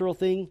cultural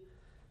thing,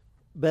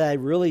 but I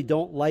really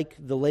don't like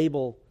the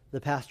label, the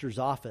pastor's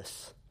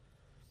office.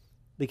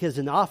 Because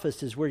an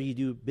office is where you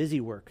do busy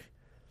work.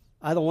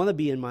 I don't want to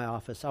be in my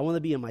office. I want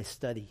to be in my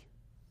study.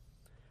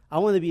 I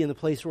want to be in the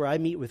place where I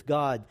meet with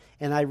God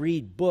and I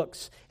read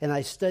books and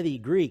I study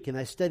Greek and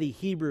I study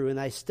Hebrew and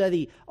I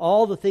study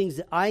all the things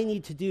that I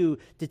need to do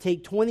to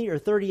take 20 or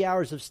 30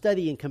 hours of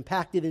study and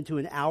compact it into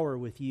an hour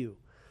with you.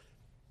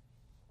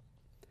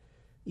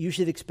 You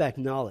should expect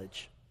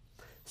knowledge.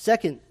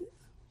 Second,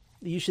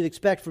 you should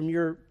expect from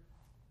your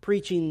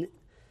preaching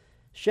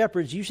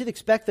shepherds, you should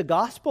expect the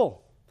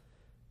gospel.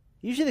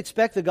 You should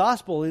expect the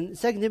gospel. In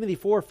 2 Timothy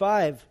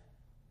 4:5,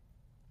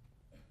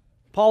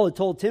 Paul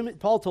told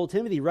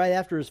Timothy right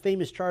after his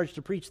famous charge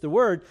to preach the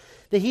word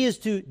that he is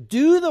to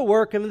do the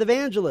work of an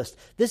evangelist.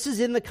 This is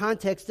in the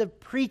context of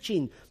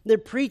preaching. The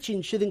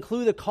preaching should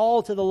include a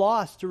call to the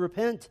lost to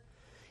repent.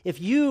 If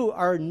you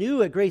are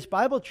new at Grace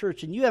Bible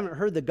Church and you haven't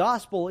heard the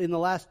gospel in the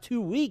last 2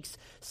 weeks,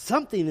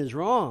 something is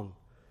wrong.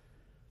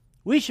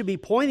 We should be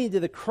pointing to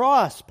the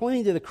cross,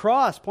 pointing to the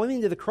cross,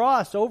 pointing to the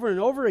cross over and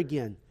over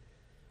again.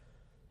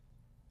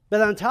 But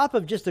on top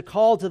of just a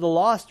call to the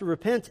lost to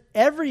repent,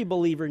 every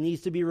believer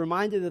needs to be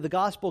reminded of the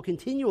gospel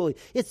continually.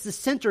 It's the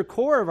center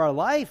core of our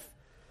life.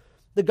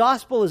 The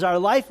gospel is our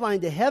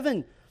lifeline to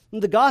heaven.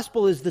 And the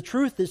gospel is the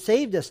truth that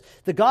saved us.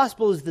 The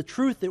gospel is the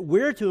truth that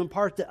we're to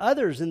impart to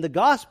others. And the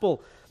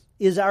gospel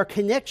is our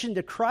connection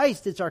to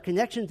Christ. It's our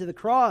connection to the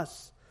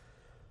cross.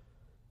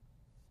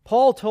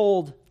 Paul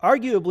told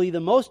arguably the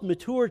most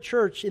mature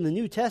church in the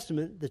New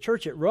Testament, the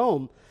church at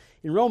Rome,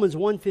 in Romans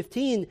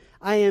 1:15,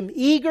 I am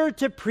eager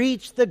to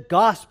preach the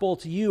gospel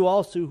to you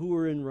also who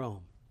are in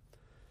Rome.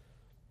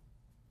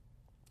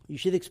 You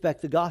should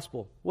expect the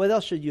gospel. What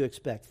else should you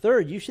expect?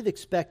 Third, you should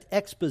expect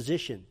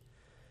exposition.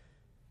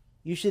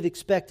 You should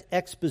expect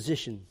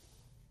exposition.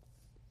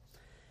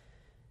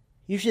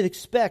 You should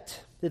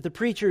expect that the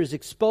preacher is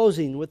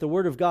exposing what the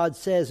Word of God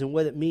says and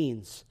what it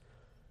means,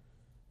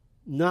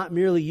 not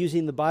merely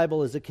using the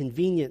Bible as a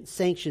convenient,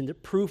 sanctioned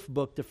proof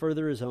book to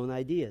further his own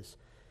ideas.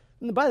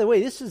 And by the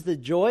way, this is the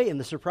joy and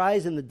the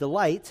surprise and the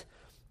delight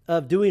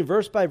of doing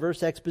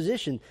verse-by-verse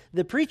exposition.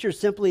 The preacher is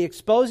simply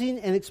exposing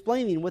and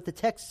explaining what the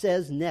text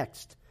says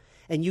next.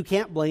 And you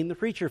can't blame the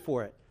preacher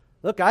for it.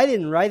 Look, I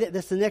didn't write it.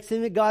 That's the next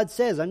thing that God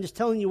says. I'm just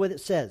telling you what it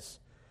says.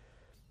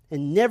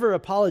 And never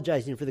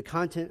apologizing for the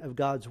content of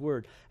God's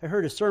Word. I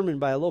heard a sermon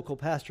by a local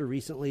pastor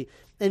recently,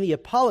 and he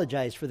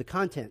apologized for the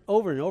content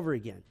over and over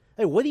again.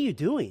 Hey, what are you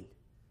doing?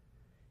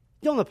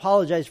 You don't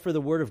apologize for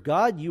the Word of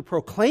God. You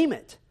proclaim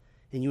it,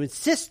 and you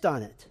insist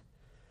on it.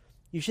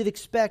 You should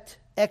expect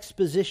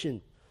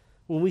exposition.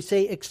 When we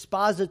say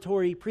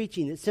expository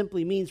preaching, it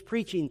simply means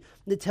preaching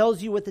that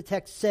tells you what the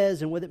text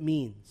says and what it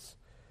means.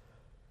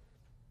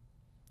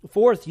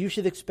 Fourth, you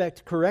should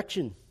expect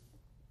correction.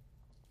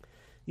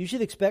 You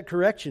should expect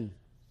correction.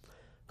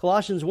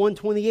 Colossians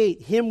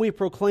 1:28, him we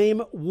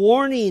proclaim,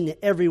 warning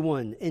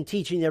everyone and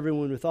teaching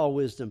everyone with all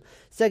wisdom.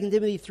 2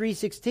 Timothy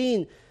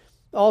 3:16,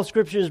 all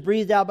Scripture is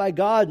breathed out by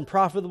God and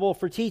profitable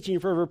for teaching,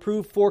 for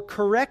reproof, for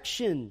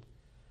correction,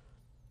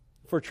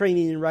 for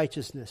training in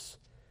righteousness.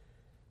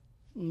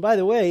 And by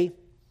the way,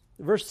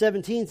 verse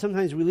 17,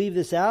 sometimes we leave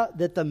this out,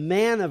 that the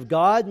man of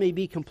God may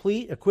be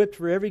complete, equipped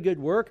for every good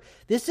work.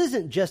 This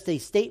isn't just a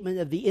statement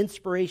of the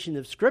inspiration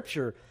of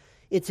Scripture.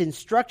 It's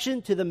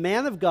instruction to the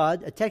man of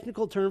God, a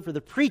technical term for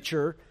the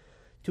preacher,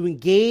 to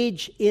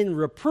engage in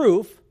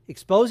reproof,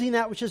 exposing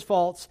that which is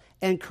false,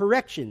 and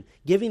correction,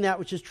 giving that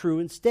which is true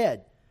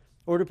instead.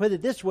 Or to put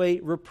it this way,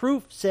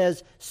 reproof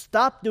says,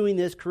 stop doing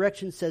this.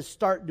 Correction says,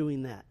 start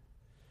doing that.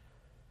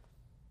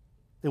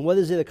 And what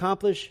does it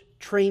accomplish?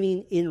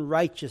 Training in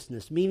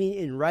righteousness, meaning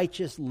in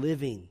righteous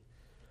living.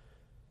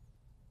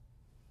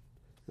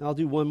 And I'll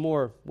do one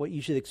more, what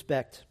you should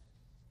expect.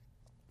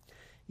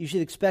 You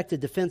should expect a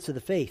defense of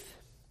the faith.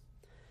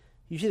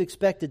 You should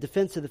expect a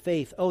defense of the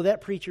faith. Oh,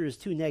 that preacher is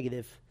too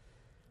negative.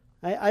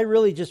 I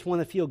really just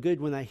want to feel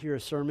good when I hear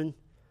a sermon.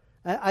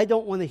 I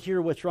don't want to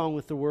hear what's wrong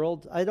with the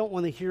world. I don't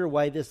want to hear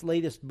why this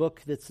latest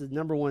book that's the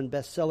 #1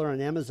 bestseller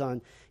on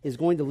Amazon is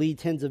going to lead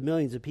tens of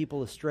millions of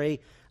people astray.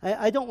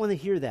 I don't want to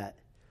hear that.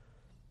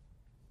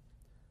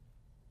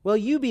 Well,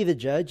 you be the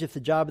judge if the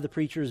job of the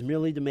preacher is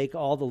merely to make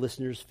all the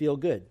listeners feel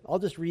good. I'll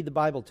just read the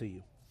Bible to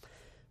you.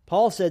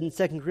 Paul said in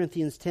 2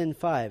 Corinthians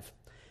 10:5,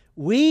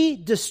 we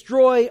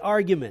destroy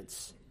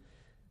arguments.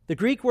 The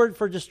Greek word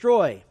for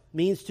destroy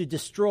means to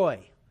destroy.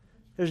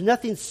 There's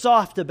nothing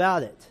soft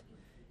about it.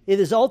 It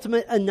is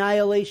ultimate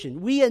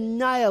annihilation. We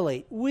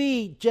annihilate.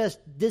 We just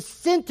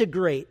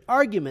disintegrate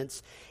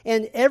arguments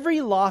and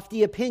every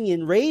lofty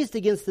opinion raised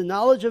against the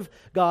knowledge of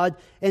God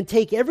and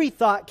take every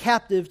thought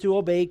captive to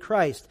obey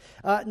Christ.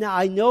 Now,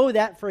 I know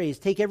that phrase,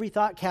 take every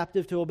thought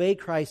captive to obey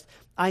Christ.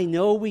 I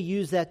know we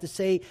use that to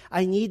say,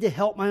 I need to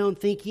help my own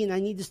thinking. I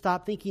need to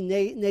stop thinking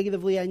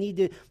negatively. I need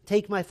to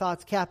take my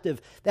thoughts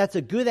captive. That's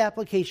a good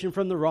application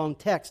from the wrong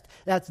text.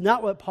 That's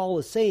not what Paul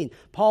is saying.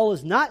 Paul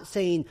is not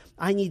saying,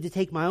 I need to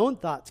take my own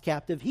thoughts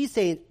captive. He's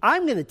saying,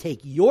 I'm going to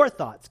take your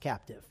thoughts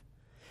captive.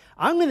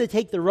 I'm going to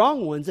take the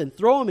wrong ones and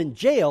throw them in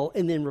jail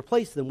and then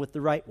replace them with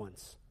the right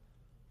ones.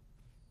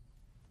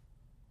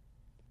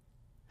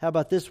 How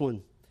about this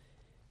one?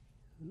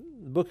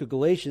 The book of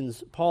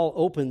Galatians, Paul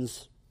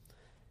opens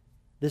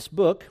this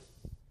book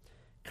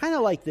kind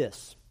of like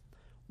this.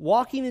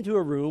 Walking into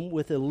a room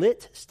with a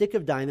lit stick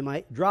of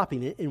dynamite,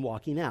 dropping it, and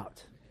walking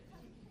out.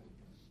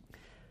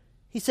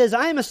 He says,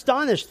 I am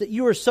astonished that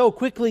you are so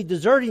quickly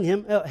deserting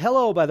him.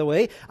 Hello, by the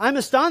way. I'm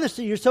astonished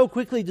that you're so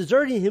quickly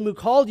deserting him who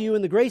called you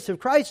in the grace of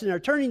Christ and are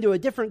turning to a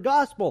different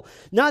gospel.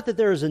 Not that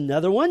there is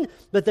another one,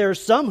 but there are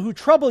some who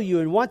trouble you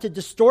and want to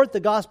distort the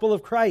gospel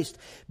of Christ.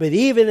 But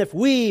even if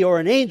we or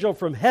an angel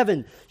from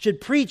heaven should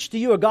preach to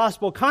you a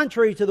gospel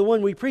contrary to the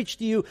one we preach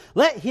to you,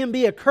 let him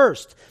be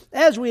accursed.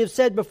 As we have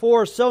said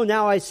before, so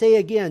now I say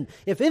again,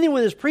 if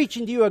anyone is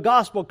preaching to you a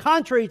gospel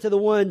contrary to the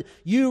one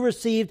you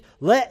received,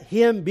 let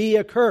him be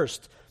accursed.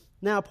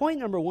 Now, point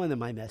number 1 of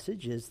my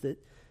message is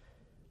that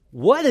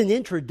What an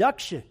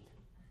introduction.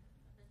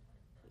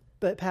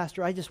 But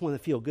Pastor, I just want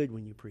to feel good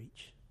when you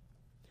preach.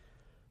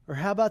 Or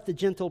how about the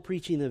gentle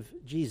preaching of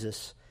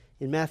Jesus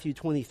in Matthew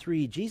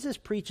 23? Jesus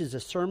preaches a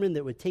sermon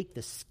that would take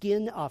the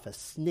skin off a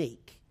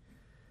snake.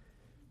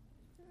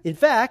 In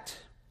fact,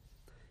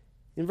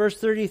 in verse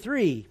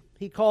 33,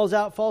 he calls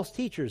out false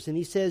teachers and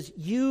he says,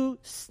 "You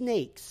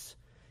snakes,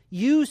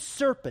 you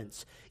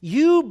serpents,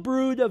 you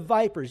brood of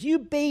vipers, you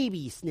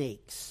baby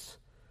snakes,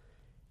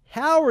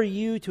 how are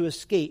you to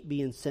escape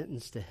being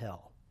sentenced to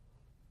hell?"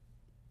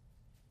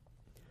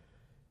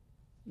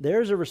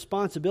 There's a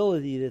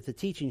responsibility that the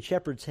teaching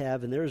shepherds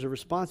have, and there's a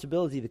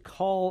responsibility to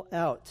call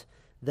out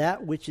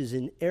that which is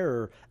in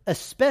error,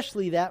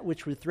 especially that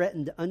which would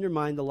threaten to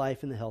undermine the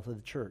life and the health of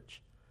the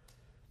church.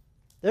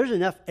 There's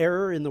enough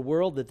error in the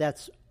world that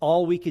that's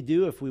all we could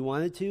do if we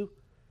wanted to.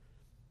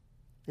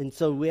 And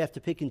so we have to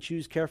pick and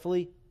choose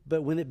carefully.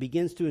 But when it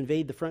begins to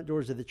invade the front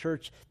doors of the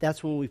church,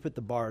 that's when we put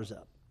the bars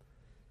up.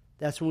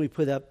 That's when we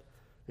put up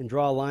and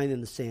draw a line in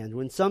the sand.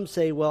 When some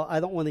say, well, I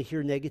don't want to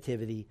hear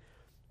negativity,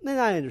 then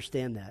I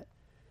understand that.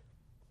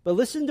 But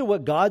listen to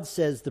what God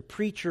says the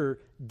preacher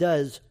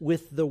does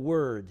with the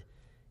word.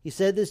 He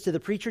said this to the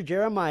preacher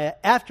Jeremiah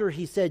after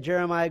he said,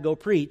 Jeremiah, go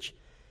preach.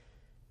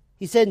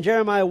 He said in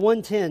Jeremiah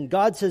 1:10,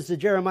 God says to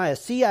Jeremiah,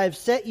 "See, I have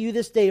set you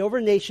this day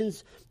over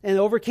nations and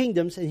over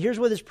kingdoms," and here's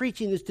what his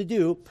preaching is to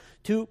do: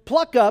 to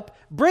pluck up,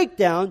 break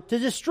down, to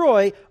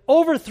destroy,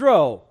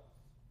 overthrow,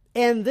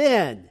 and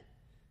then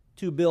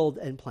to build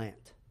and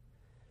plant.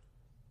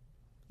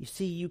 You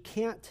see, you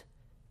can't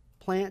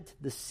plant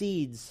the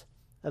seeds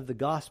of the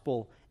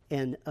gospel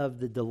and of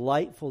the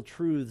delightful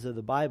truths of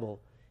the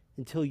Bible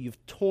until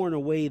you've torn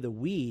away the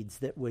weeds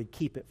that would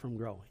keep it from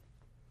growing.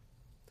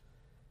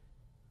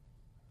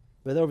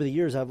 But over the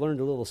years, I've learned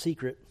a little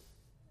secret.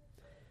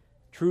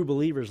 True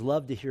believers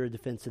love to hear a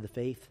defense of the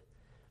faith.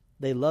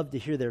 They love to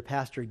hear their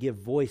pastor give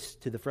voice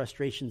to the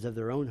frustrations of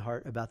their own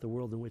heart about the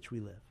world in which we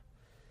live.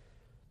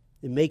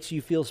 It makes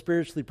you feel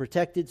spiritually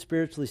protected,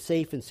 spiritually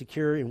safe, and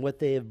secure in what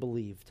they have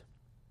believed.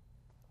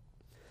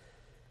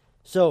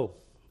 So,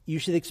 you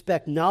should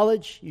expect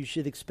knowledge, you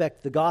should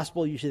expect the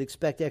gospel, you should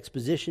expect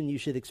exposition, you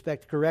should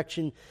expect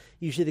correction,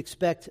 you should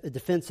expect a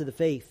defense of the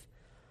faith.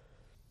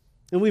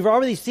 And we've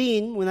already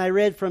seen, when I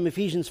read from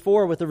Ephesians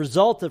 4, what the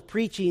result of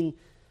preaching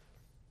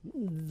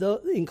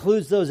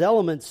includes those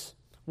elements,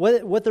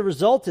 what the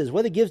result is,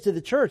 what it gives to the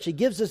church. It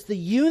gives us the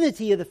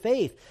unity of the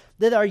faith,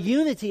 that our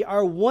unity,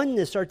 our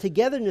oneness, our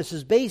togetherness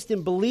is based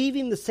in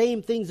believing the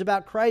same things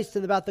about Christ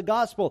and about the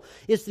gospel.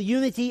 It's the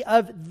unity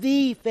of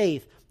the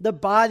faith, the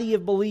body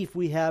of belief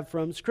we have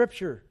from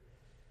Scripture.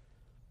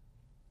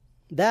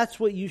 That's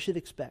what you should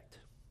expect.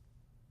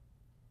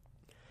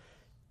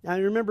 Now, I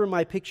remember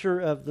my picture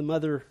of the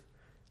mother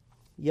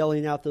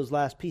yelling out those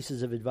last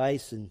pieces of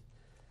advice, and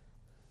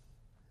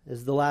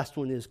as the last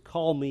one is,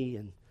 "Call me,"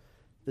 and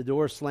the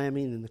door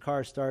slamming and the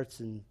car starts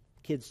and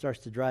the kid starts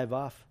to drive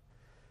off.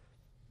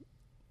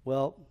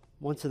 Well,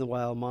 once in a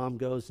while, mom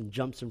goes and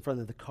jumps in front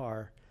of the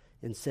car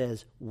and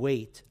says,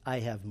 "Wait, I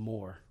have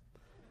more."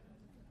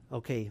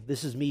 Okay,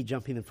 this is me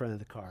jumping in front of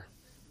the car.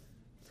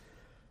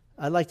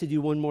 I'd like to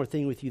do one more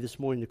thing with you this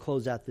morning to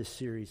close out this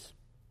series.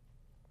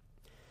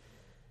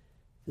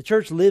 The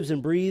church lives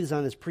and breathes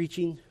on its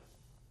preaching.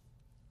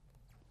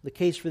 The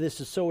case for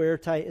this is so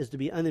airtight as to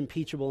be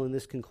unimpeachable in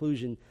this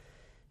conclusion.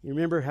 You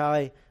remember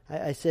how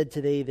I said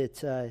today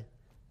that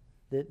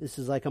this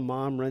is like a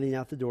mom running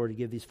out the door to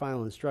give these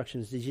final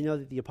instructions. Did you know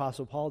that the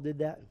Apostle Paul did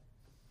that?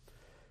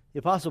 The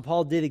Apostle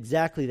Paul did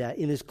exactly that.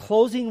 In his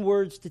closing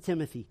words to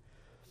Timothy,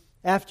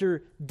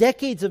 after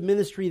decades of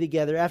ministry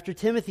together, after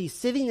Timothy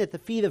sitting at the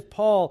feet of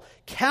Paul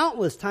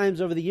countless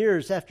times over the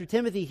years, after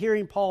Timothy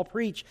hearing Paul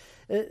preach,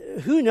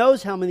 who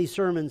knows how many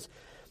sermons.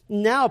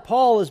 Now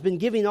Paul has been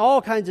giving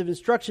all kinds of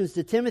instructions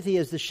to Timothy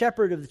as the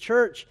shepherd of the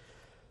church,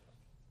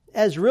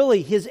 as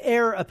really his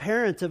heir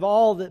apparent of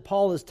all that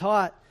Paul has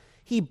taught.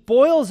 He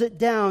boils it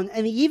down,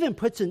 and he even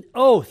puts an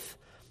oath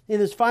in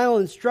his final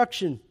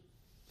instruction.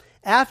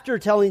 After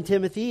telling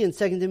Timothy in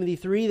 2 Timothy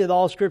 3 that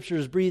all Scripture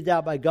is breathed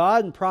out by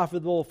God and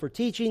profitable for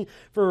teaching,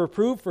 for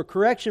reproof, for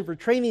correction, for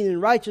training in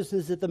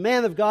righteousness, that the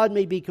man of God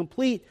may be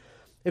complete,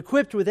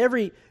 equipped with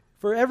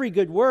for every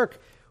good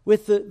work,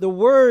 with the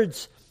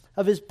words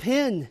of his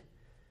pen,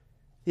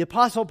 the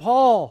Apostle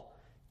Paul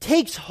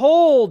takes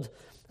hold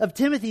of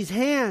Timothy's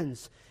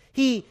hands.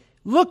 He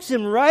looks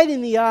him right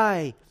in the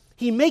eye.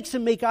 He makes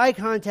him make eye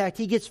contact.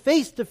 He gets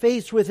face to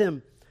face with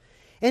him.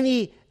 And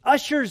he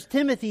ushers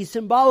Timothy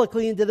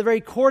symbolically into the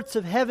very courts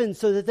of heaven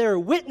so that there are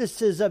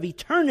witnesses of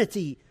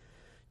eternity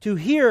to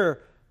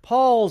hear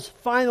Paul's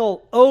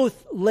final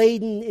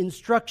oath-laden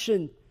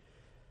instruction.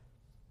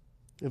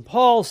 And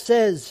Paul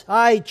says,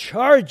 "I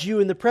charge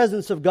you in the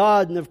presence of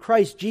God and of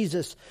Christ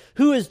Jesus,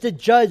 who is to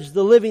judge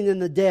the living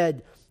and the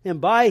dead, and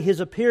by his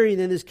appearing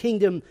in his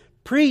kingdom,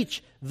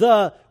 preach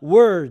the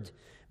word.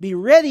 Be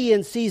ready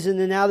in season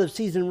and out of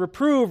season.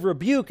 Reprove,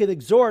 rebuke, and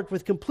exhort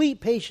with complete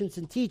patience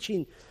and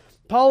teaching."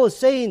 Paul is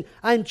saying,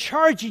 I'm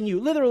charging you,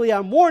 literally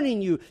I'm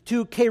warning you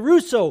to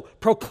kerusso,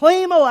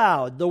 proclaim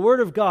aloud the word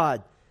of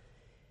God.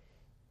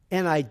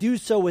 And I do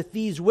so with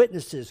these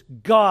witnesses: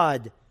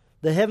 God,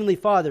 the Heavenly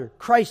Father,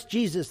 Christ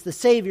Jesus, the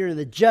Savior and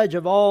the Judge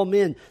of all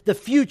men, the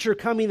future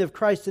coming of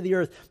Christ to the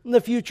earth, and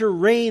the future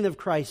reign of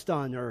Christ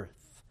on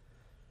earth.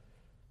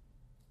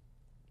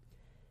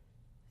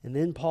 And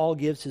then Paul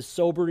gives his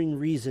sobering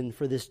reason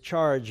for this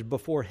charge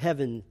before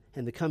heaven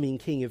and the coming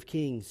King of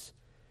Kings.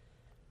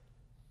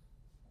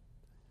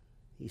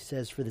 He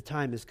says, "For the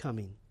time is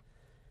coming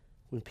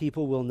when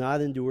people will not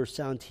endure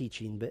sound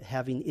teaching, but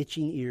having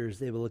itching ears,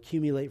 they will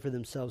accumulate for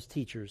themselves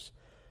teachers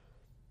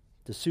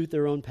to suit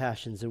their own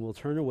passions, and will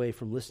turn away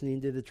from listening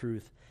to the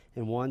truth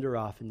and wander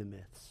off into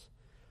myths."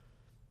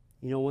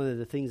 You know, one of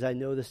the things I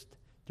noticed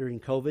during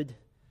COVID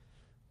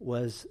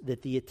was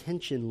that the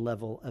attention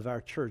level of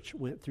our church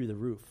went through the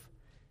roof,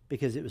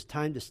 because it was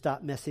time to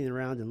stop messing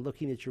around and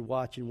looking at your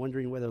watch and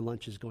wondering whether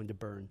lunch is going to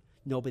burn.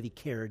 Nobody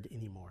cared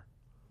anymore.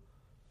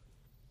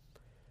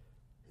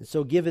 And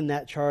so given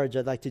that charge,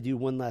 I'd like to do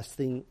one last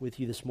thing with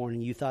you this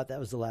morning. You thought that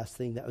was the last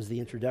thing. That was the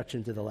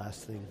introduction to the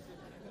last thing.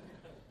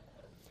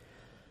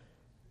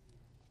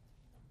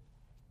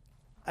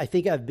 I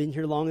think I've been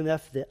here long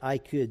enough that I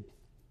could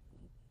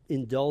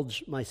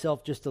indulge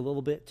myself just a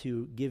little bit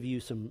to give you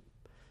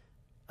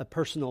a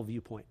personal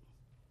viewpoint.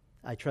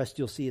 I trust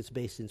you'll see it's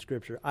based in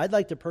Scripture. I'd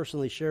like to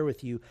personally share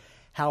with you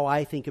how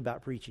I think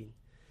about preaching,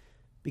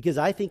 because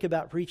I think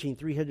about preaching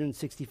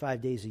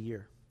 365 days a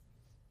year.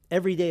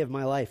 Every day of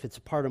my life, it's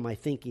a part of my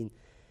thinking.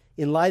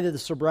 In light of the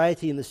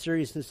sobriety and the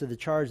seriousness of the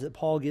charge that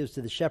Paul gives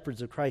to the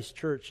shepherds of Christ's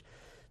church,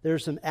 there are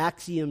some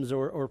axioms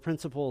or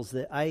principles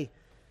that I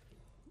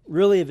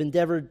really have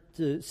endeavored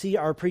to see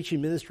our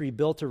preaching ministry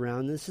built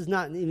around. This is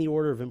not in any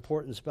order of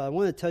importance, but I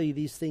want to tell you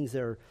these things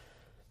that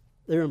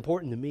they're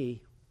important to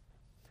me.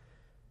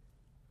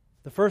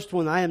 The first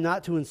one: I am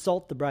not to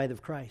insult the bride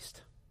of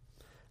Christ.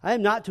 I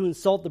am not to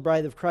insult the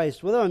bride of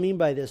Christ. What do I mean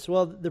by this?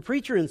 Well, the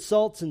preacher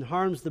insults and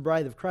harms the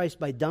bride of Christ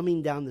by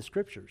dumbing down the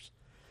Scriptures,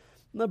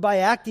 by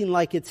acting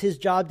like it's his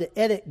job to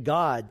edit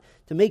God,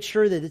 to make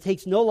sure that it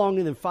takes no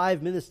longer than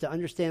 5 minutes to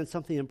understand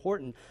something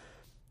important.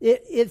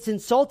 It's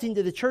insulting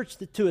to the church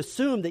to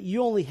assume that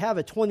you only have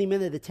a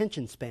 20-minute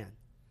attention span.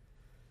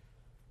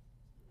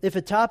 If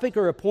a topic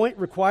or a point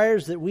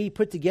requires that we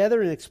put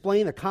together and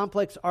explain a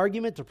complex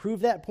argument to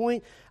prove that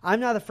point,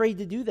 I'm not afraid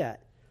to do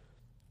that.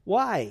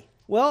 Why?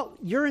 Well,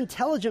 you're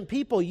intelligent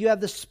people. You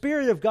have the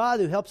Spirit of God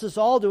who helps us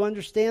all to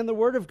understand the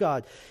Word of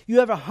God. You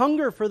have a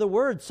hunger for the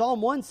Word.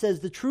 Psalm 1 says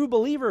the true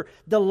believer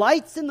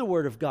delights in the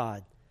Word of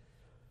God.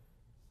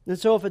 And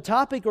so if a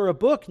topic or a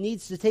book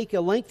needs to take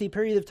a lengthy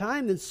period of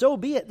time, then so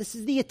be it. This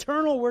is the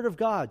eternal Word of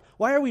God.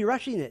 Why are we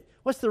rushing it?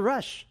 What's the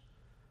rush?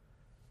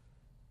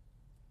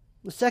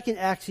 The second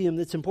axiom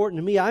that's important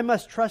to me: I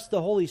must trust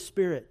the Holy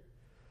Spirit.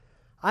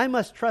 I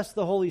must trust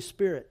the Holy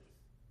Spirit.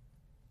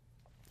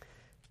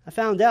 I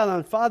found out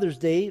on Father's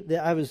Day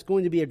that I was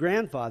going to be a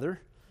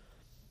grandfather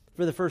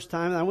for the first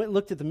time. And I went and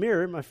looked at the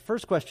mirror. My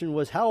first question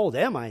was, how old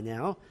am I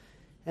now?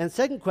 And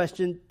second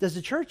question, does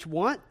the church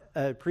want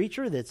a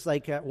preacher that's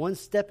like one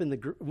foot in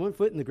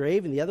the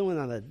grave and the other one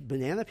on a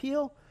banana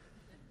peel?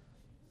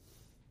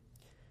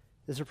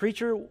 Does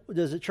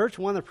the church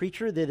want a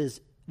preacher that is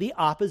the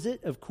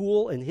opposite of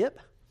cool and hip?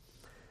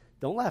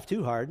 Don't laugh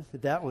too hard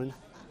at that one.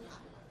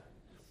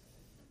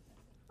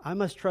 I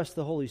must trust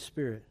the Holy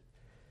Spirit.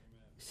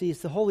 See,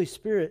 it's the Holy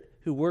Spirit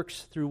who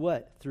works through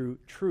what? Through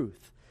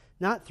truth.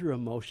 Not through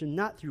emotion,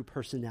 not through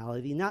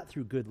personality, not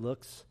through good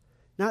looks,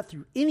 not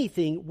through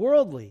anything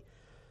worldly.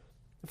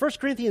 1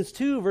 Corinthians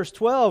 2, verse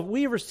 12,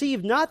 we have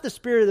received not the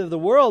spirit of the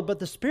world, but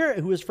the Spirit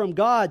who is from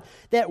God,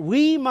 that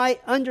we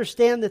might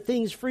understand the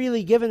things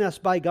freely given us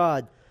by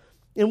God.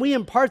 And we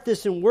impart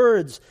this in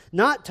words,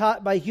 not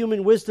taught by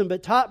human wisdom,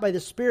 but taught by the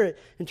Spirit,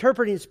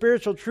 interpreting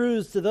spiritual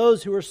truths to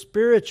those who are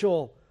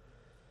spiritual.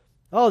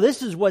 Oh,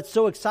 this is what's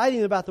so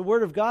exciting about the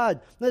Word of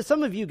God. Now,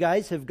 some of you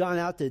guys have gone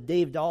out to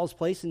Dave Dahl's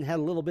place and had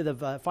a little bit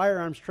of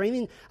firearms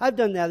training. I've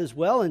done that as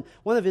well, and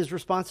one of his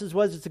responses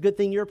was, it's a good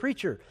thing you're a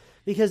preacher,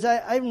 because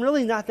I'm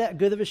really not that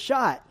good of a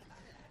shot.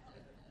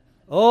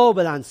 Oh,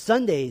 but on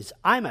Sundays,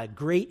 I'm a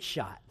great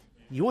shot.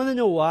 You want to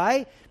know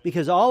why?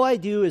 Because all I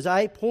do is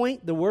I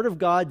point the Word of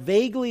God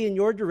vaguely in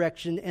your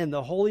direction, and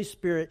the Holy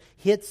Spirit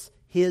hits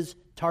His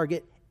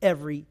target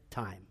every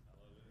time.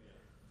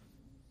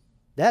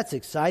 That's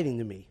exciting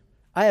to me.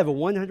 I have a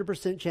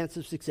 100% chance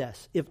of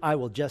success if I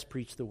will just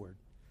preach the Word.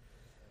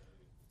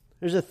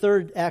 There's a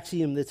third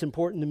axiom that's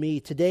important to me.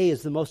 Today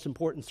is the most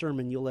important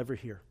sermon you'll ever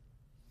hear.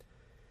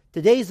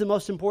 Today is the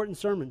most important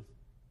sermon.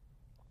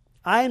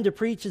 I am to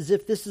preach as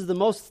if this is the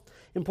most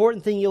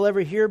important thing you'll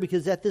ever hear,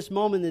 because at this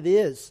moment it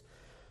is.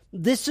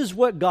 This is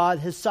what God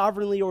has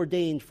sovereignly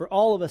ordained for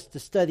all of us to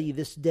study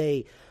this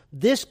day.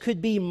 This could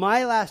be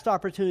my last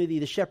opportunity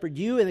to shepherd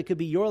you, and it could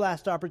be your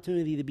last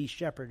opportunity to be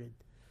shepherded.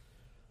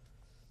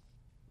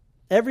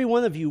 Every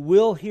one of you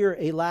will hear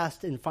a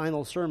last and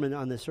final sermon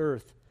on this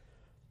earth.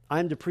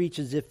 I'm to preach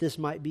as if this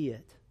might be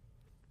it.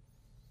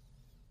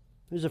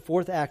 There's a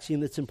fourth axiom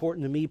that's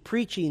important to me.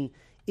 Preaching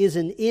is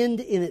an end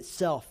in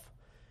itself.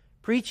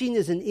 Preaching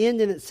is an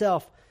end in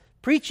itself.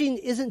 Preaching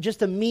isn't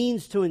just a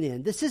means to an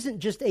end. This isn't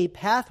just a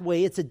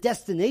pathway, it's a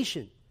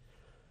destination.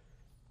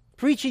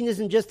 Preaching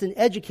isn't just an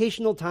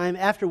educational time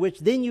after which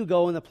then you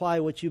go and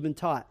apply what you've been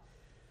taught.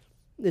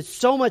 It's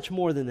so much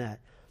more than that.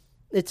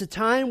 It's a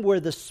time where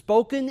the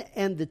spoken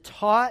and the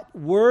taught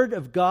Word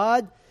of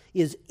God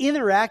is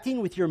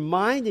interacting with your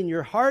mind and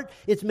your heart.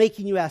 It's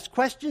making you ask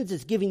questions.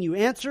 It's giving you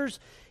answers.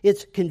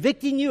 It's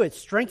convicting you. It's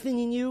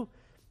strengthening you.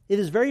 It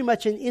is very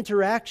much an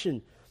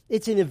interaction.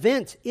 It's an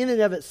event in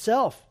and of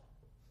itself.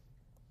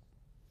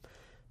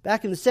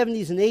 Back in the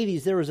 70s and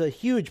 80s, there was a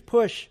huge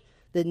push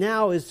that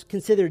now is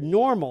considered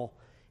normal.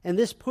 And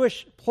this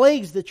push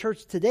plagues the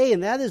church today,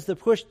 and that is the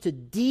push to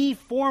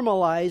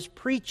deformalize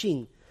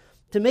preaching,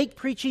 to make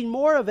preaching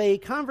more of a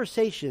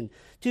conversation,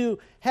 to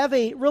have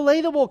a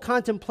relatable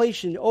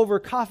contemplation over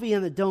coffee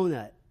and a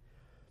donut.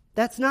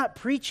 That's not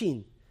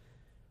preaching.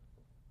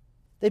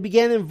 They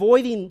began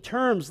avoiding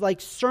terms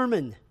like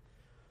sermon.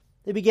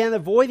 They began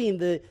avoiding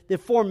the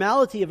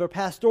formality of a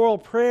pastoral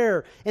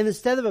prayer. And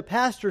instead of a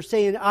pastor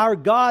saying, "Our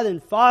God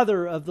and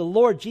Father of the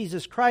Lord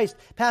Jesus Christ,"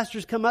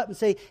 pastors come up and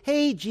say,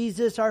 "Hey,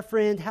 Jesus, our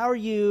friend, how are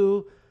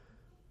you?"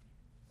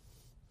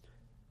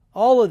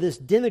 All of this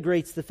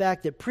denigrates the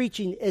fact that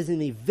preaching is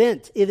an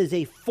event. It is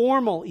a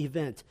formal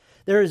event.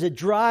 There is a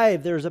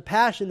drive, there is a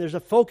passion, there's a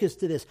focus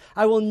to this.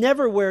 I will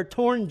never wear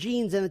torn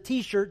jeans and a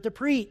t-shirt to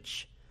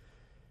preach,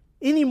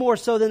 any more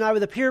so than I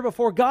would appear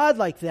before God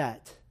like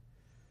that.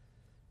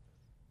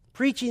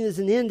 Preaching is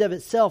an end of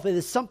itself. It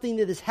is something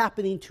that is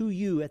happening to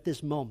you at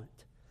this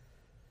moment.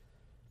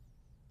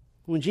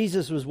 When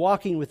Jesus was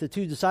walking with the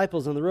two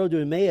disciples on the road to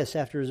Emmaus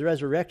after his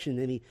resurrection,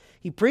 and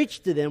he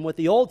preached to them what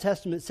the Old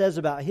Testament says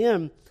about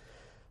him,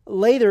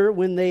 later,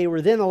 when they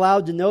were then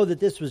allowed to know that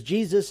this was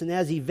Jesus, and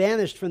as he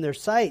vanished from their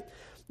sight,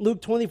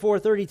 Luke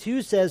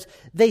 24:32 says,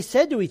 they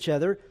said to each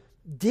other,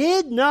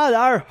 "Did not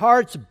our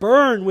hearts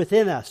burn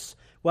within us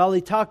while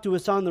he talked to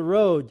us on the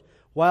road,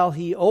 while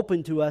he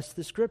opened to us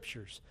the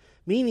Scriptures?"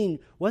 Meaning,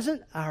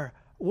 weren't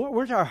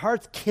our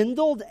hearts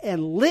kindled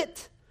and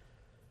lit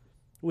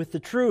with the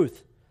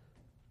truth?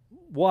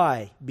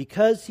 Why?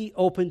 Because he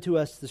opened to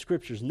us the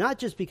Scriptures. Not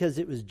just because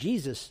it was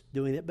Jesus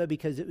doing it, but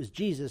because it was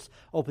Jesus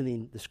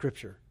opening the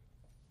Scripture.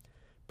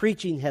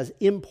 Preaching has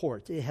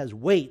import, it has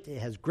weight, it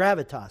has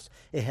gravitas,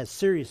 it has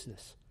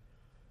seriousness.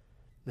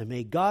 And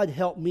may God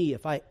help me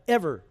if I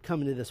ever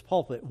come into this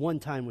pulpit one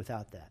time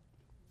without that.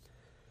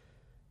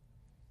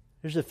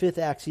 There's a fifth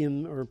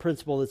axiom or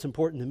principle that's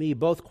important to me.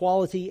 Both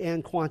quality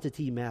and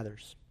quantity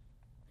matters.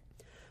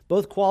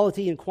 Both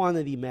quality and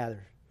quantity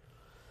matter.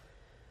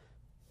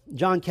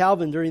 John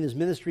Calvin, during his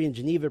ministry in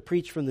Geneva,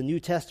 preached from the New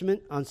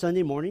Testament on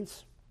Sunday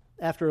mornings.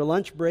 After a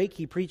lunch break,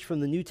 he preached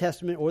from the New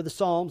Testament or the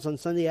Psalms on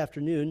Sunday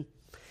afternoon.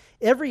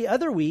 Every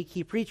other week,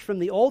 he preached from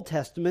the Old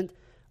Testament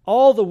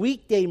all the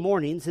weekday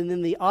mornings, and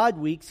then the odd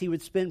weeks he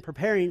would spend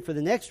preparing for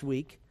the next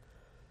week,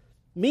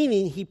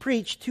 meaning he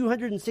preached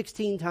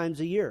 216 times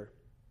a year.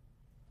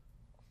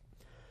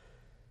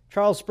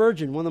 Charles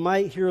Spurgeon, one of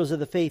my heroes of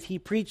the faith, he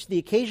preached the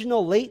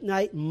occasional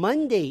late-night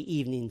Monday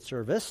evening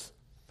service.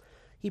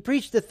 He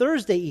preached the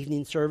Thursday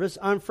evening service.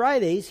 On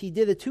Fridays, he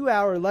did a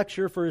 2-hour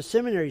lecture for his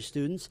seminary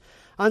students.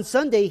 On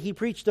Sunday, he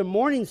preached a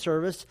morning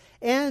service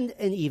and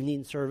an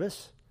evening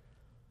service.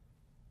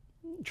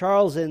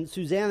 Charles and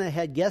Susanna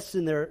had guests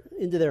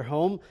into their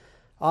home,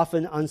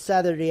 often on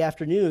Saturday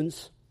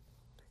afternoons,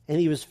 and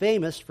he was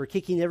famous for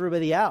kicking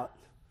everybody out.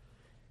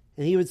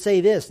 And he would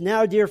say this,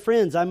 "Now, dear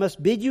friends, I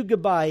must bid you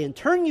goodbye and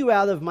turn you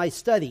out of my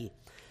study.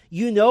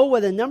 You know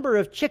what a number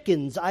of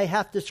chickens I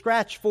have to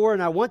scratch for,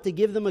 and I want to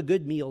give them a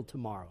good meal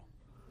tomorrow."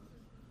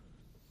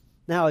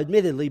 Now,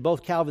 admittedly,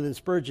 both Calvin and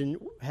Spurgeon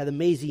had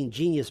amazing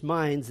genius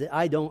minds that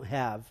I don't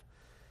have.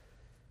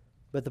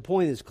 But the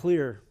point is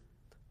clear.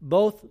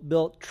 Both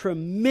built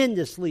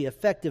tremendously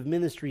effective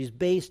ministries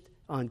based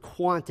on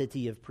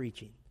quantity of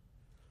preaching.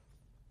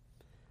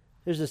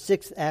 There's a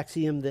sixth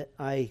axiom that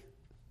I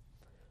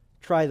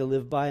try to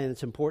live by, and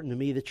it's important to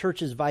me. The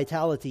church's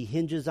vitality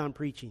hinges on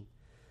preaching.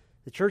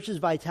 The church's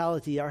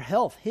vitality, our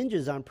health,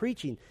 hinges on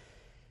preaching.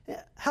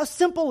 How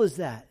simple is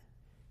that?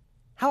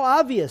 How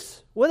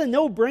obvious? What a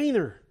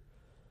no-brainer.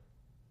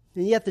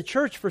 And yet the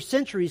church for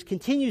centuries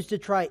continues to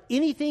try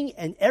anything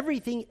and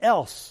everything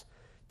else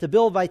to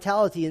build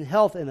vitality and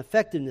health and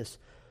effectiveness.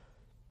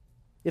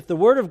 If the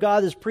Word of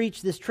God is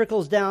preached, this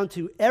trickles down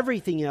to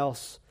everything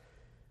else.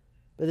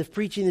 But if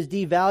preaching is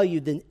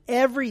devalued, then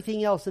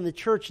everything else in the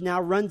church now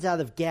runs out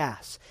of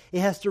gas. It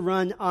has to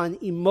run on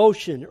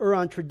emotion or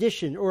on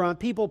tradition or on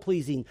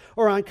people-pleasing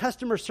or on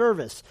customer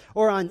service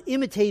or on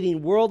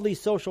imitating worldly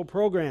social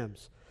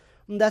programs.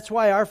 And that's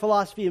why our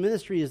philosophy of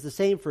ministry is the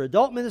same for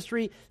adult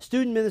ministry,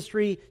 student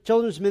ministry,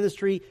 children's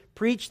ministry.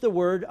 Preach the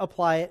Word,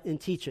 apply it,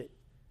 and teach it.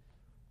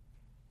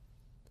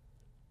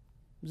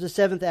 There's a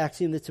seventh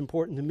axiom that's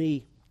important to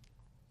me.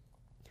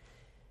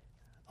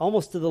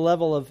 Almost to the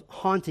level of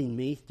haunting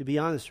me, to be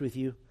honest with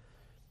you.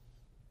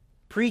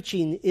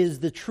 Preaching is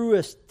the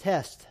truest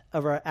test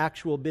of our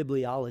actual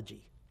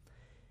bibliology.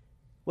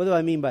 What do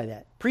I mean by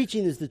that?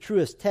 Preaching is the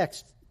truest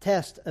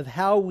test of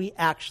how we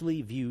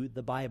actually view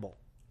the Bible.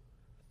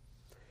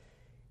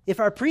 If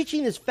our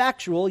preaching is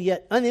factual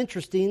yet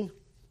uninteresting,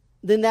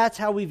 then that's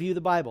how we view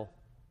the Bible.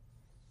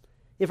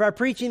 If our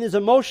preaching is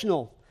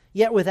emotional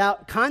yet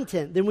without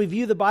content, then we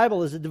view the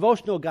Bible as a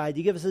devotional guide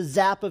to give us a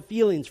zap of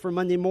feelings for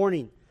Monday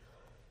morning.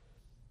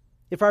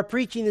 If our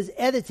preaching is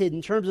edited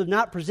in terms of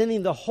not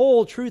presenting the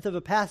whole truth of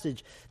a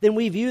passage, then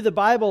we view the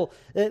Bible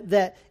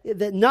that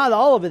not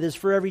all of it is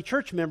for every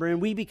church member,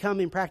 and we become,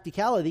 in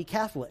practicality,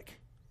 Catholic.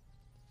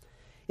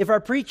 If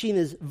our preaching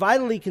is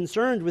vitally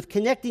concerned with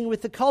connecting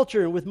with the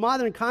culture and with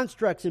modern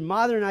constructs and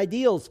modern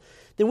ideals,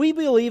 then we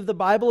believe the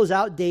Bible is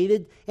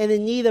outdated and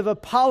in need of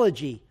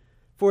apology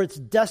for its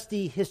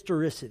dusty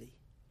historicity.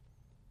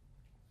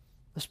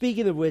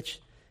 Speaking of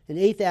which, an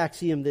eighth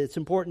axiom that's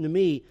important to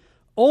me: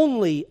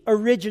 only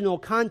original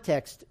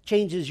context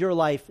changes your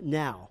life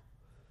now.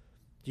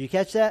 Do you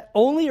catch that?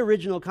 Only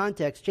original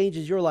context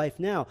changes your life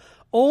now.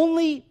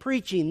 Only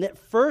preaching that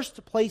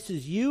first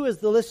places you as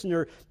the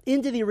listener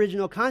into the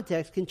original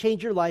context can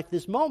change your life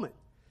this moment.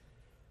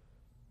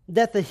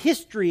 That the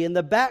history and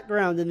the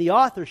background and the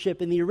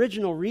authorship and the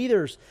original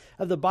readers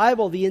of the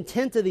Bible, the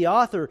intent of the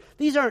author,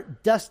 these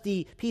aren't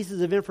dusty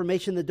pieces of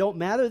information that don't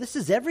matter. This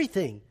is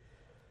everything.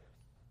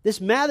 This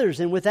matters,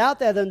 and without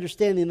that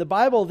understanding, the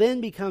Bible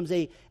then becomes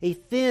a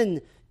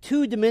thin,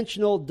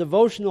 two-dimensional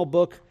devotional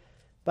book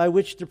by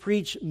which to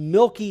preach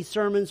milky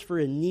sermons for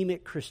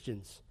anemic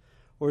Christians.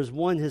 Or as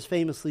one has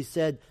famously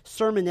said,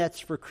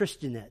 sermonettes for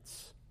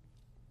Christianettes.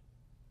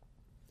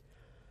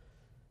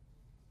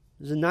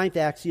 There's a ninth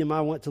axiom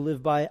I want to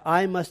live by.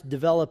 I must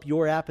develop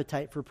your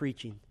appetite for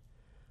preaching.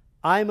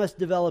 I must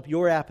develop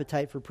your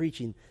appetite for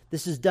preaching.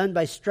 This is done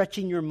by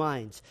stretching your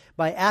minds,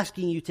 by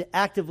asking you to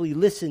actively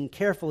listen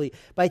carefully,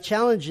 by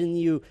challenging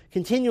you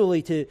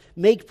continually to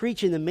make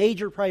preaching a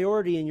major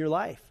priority in your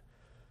life.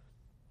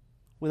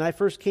 When I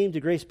first came to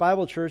Grace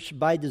Bible Church,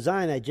 by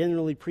design, I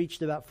generally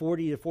preached about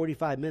 40 to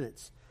 45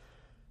 minutes.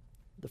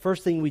 The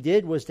first thing we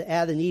did was to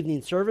add an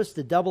evening service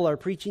to double our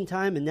preaching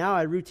time, and now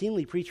I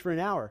routinely preach for an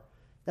hour.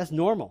 That's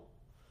normal.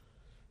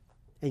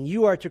 And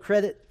you are to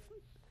credit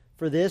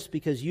for this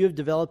because you have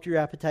developed your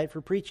appetite for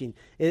preaching.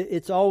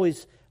 It's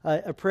always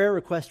a prayer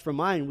request from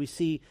mine. We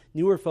see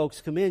newer folks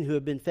come in who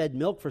have been fed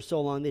milk for so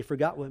long they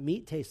forgot what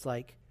meat tastes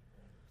like.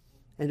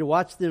 And to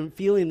watch them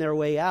feeling their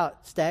way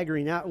out,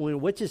 staggering out,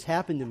 what just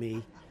happened to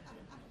me?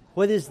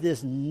 What is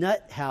this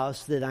nut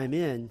house that I'm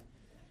in?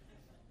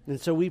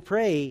 And so we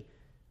pray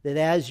that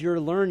as you're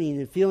learning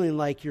and feeling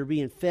like you're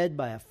being fed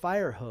by a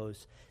fire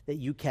hose, that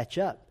you catch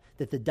up,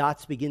 that the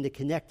dots begin to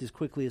connect as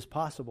quickly as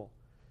possible.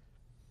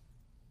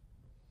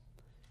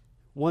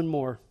 One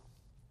more.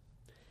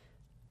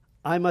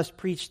 I must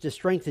preach to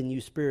strengthen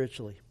you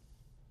spiritually.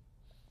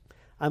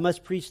 I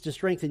must preach to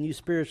strengthen you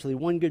spiritually.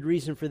 One good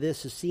reason for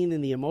this is seen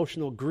in the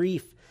emotional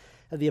grief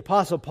of the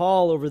Apostle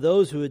Paul over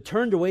those who had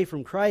turned away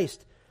from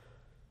Christ.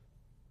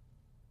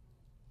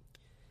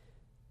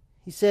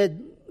 He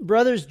said,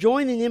 "Brothers,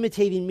 join in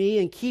imitating me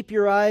and keep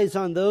your eyes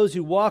on those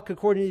who walk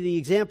according to the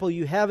example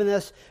you have in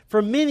us.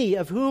 For many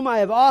of whom I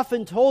have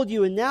often told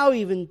you and now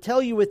even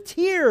tell you with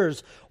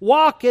tears,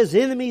 walk as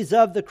enemies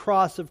of the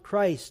cross of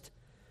Christ."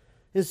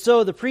 And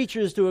so the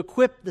preacher is to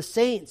equip the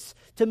saints,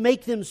 to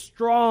make them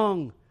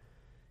strong.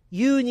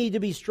 You need to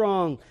be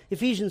strong.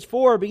 Ephesians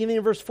 4, beginning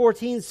in verse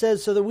 14,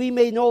 says, "So that we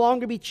may no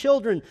longer be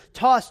children,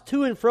 tossed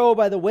to and fro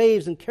by the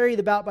waves and carried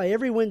about by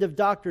every wind of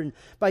doctrine,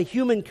 by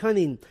human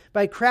cunning,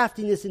 by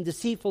craftiness and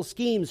deceitful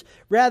schemes.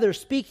 Rather,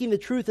 speaking the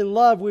truth in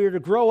love, we are to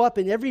grow up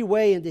in every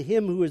way into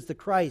Him who is the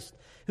Christ,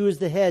 who is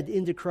the head,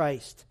 into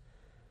Christ."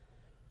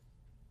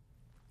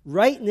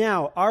 Right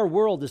now, our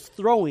world is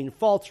throwing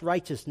false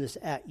righteousness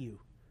at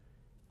you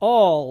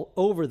all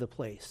over the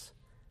place.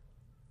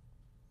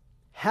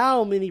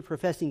 How many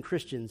professing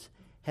Christians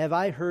have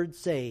I heard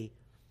say,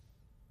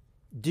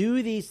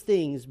 "Do these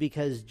things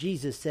because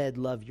Jesus said,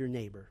 love your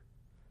neighbor"?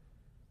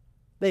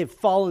 They have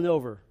fallen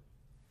over.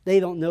 They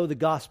don't know the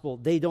gospel.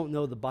 They don't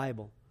know the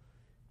Bible.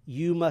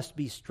 You must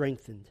be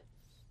strengthened.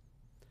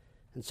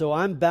 And so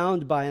I'm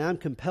bound by and I'm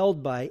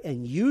compelled by,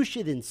 and you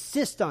should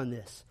insist on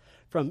this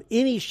from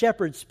any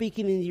shepherd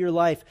speaking into your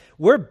life.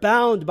 We're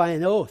bound by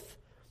an oath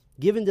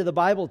given to the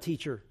Bible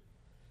teacher.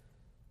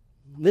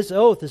 This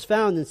oath is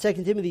found in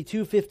 2 Timothy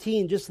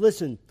 2:15. Just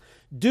listen.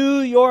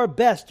 "Do your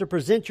best to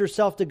present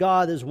yourself to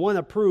God as one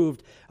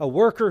approved, a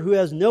worker who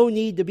has no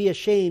need to be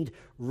ashamed,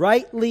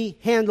 rightly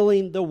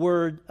handling the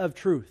word of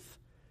truth."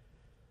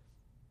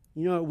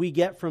 You know what we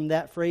get from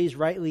that phrase,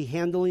 rightly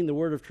handling the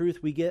word of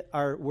truth? We get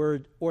our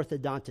word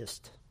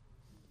orthodontist.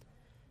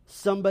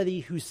 Somebody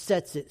who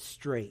sets it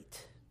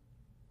straight.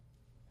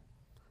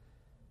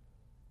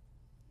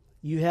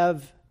 You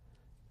have,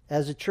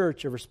 as a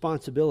church, a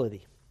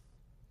responsibility.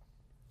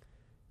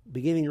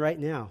 Beginning right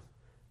now,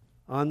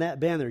 on that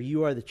banner,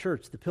 you are the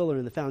church, the pillar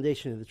and the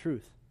foundation of the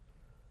truth.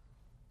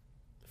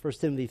 1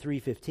 Timothy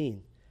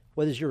 3:15.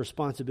 What is your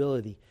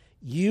responsibility?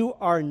 You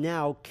are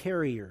now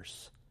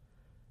carriers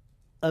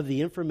of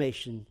the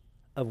information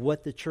of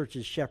what the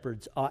church's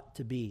shepherds ought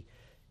to be.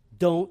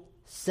 Don't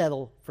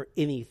settle for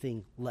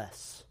anything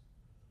less.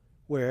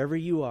 Wherever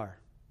you are,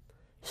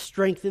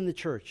 strengthen the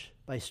church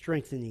by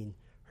strengthening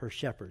her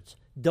shepherds.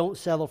 Don't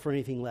settle for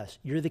anything less.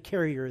 You're the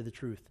carrier of the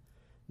truth.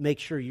 Make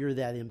sure you're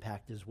that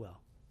impact as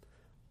well.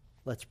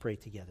 Let's pray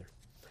together.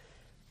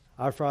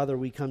 Our Father,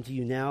 we come to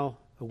you now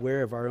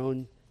aware of our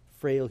own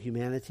frail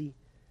humanity.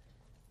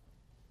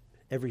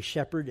 Every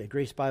shepherd at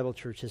Grace Bible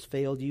Church has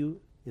failed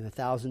you in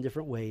 1,000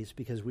 different ways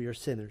because we are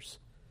sinners.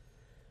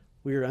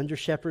 We are under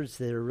shepherds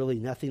that are really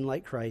nothing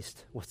like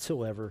Christ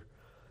whatsoever,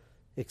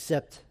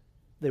 except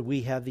that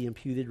we have the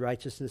imputed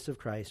righteousness of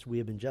Christ. We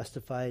have been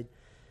justified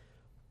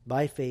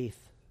by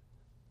faith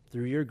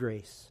through your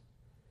grace.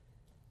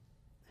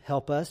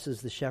 Help us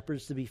as the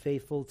shepherds to be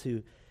faithful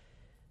to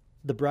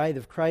the bride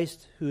of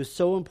Christ, who is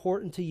so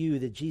important to you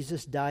that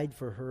Jesus died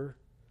for her.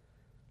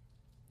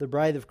 The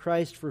bride of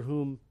Christ for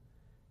whom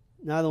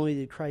not only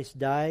did Christ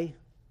die,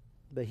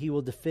 but he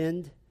will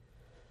defend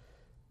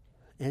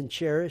and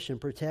cherish and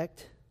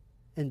protect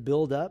and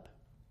build up.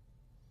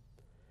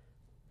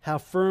 How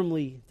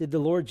firmly did the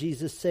Lord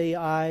Jesus say,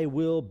 I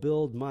will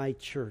build my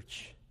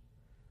church?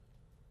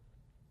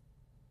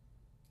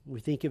 We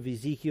think of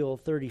Ezekiel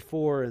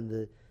 34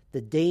 and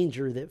the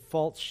danger that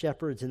false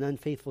shepherds and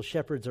unfaithful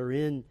shepherds are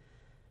in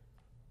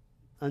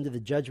under the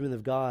judgment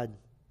of God.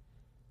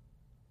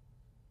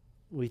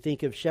 We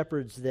think of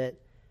shepherds that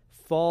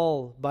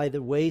fall by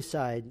the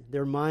wayside.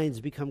 Their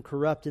minds become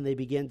corrupt and they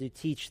begin to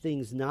teach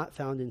things not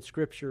found in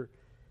Scripture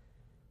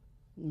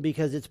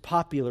because it's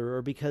popular,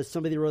 or because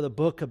somebody wrote a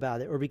book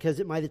about it, or because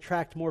it might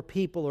attract more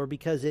people, or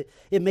because it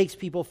makes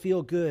people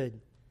feel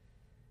good.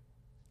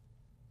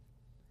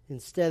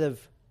 Instead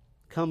of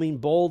coming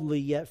boldly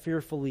yet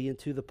fearfully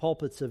into the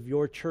pulpits of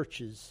your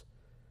churches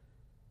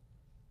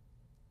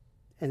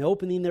and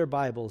opening their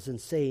Bibles and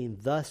saying,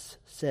 thus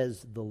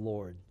says the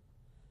Lord,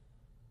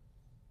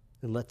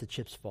 and let the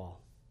chips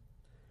fall.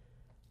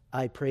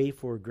 I pray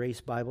for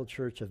Grace Bible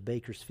Church of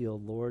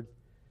Bakersfield, Lord,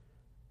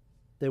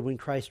 that when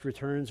Christ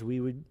returns, we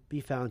would be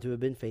found to have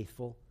been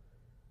faithful.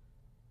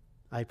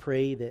 I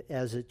pray that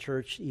as a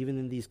church, even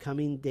in these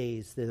coming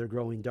days that are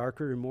growing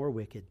darker and more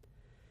wicked,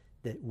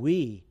 that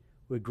we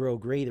would grow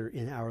greater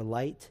in our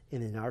light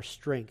and in our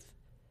strength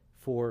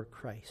for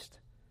Christ.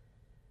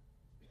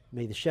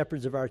 May the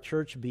shepherds of our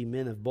church be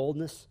men of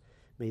boldness.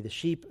 May the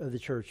sheep of the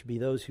church be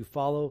those who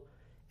follow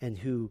and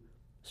who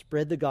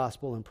spread the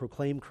gospel and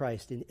proclaim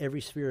Christ in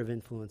every sphere of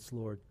influence,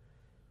 Lord.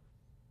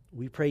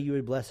 We pray you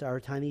would bless our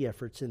tiny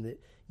efforts and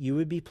that you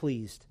would be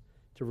pleased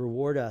to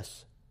reward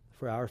us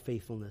for our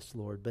faithfulness,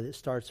 Lord. But it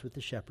starts with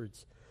the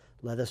shepherds.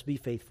 Let us be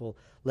faithful.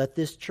 Let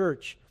this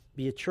church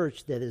be a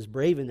church that is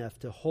brave enough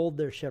to hold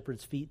their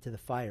shepherds' feet to the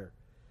fire,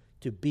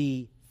 to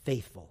be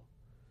faithful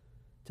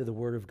to the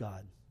Word of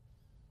God.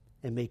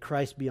 And may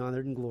Christ be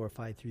honored and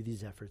glorified through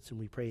these efforts. And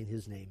we pray in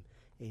his name,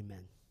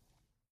 amen.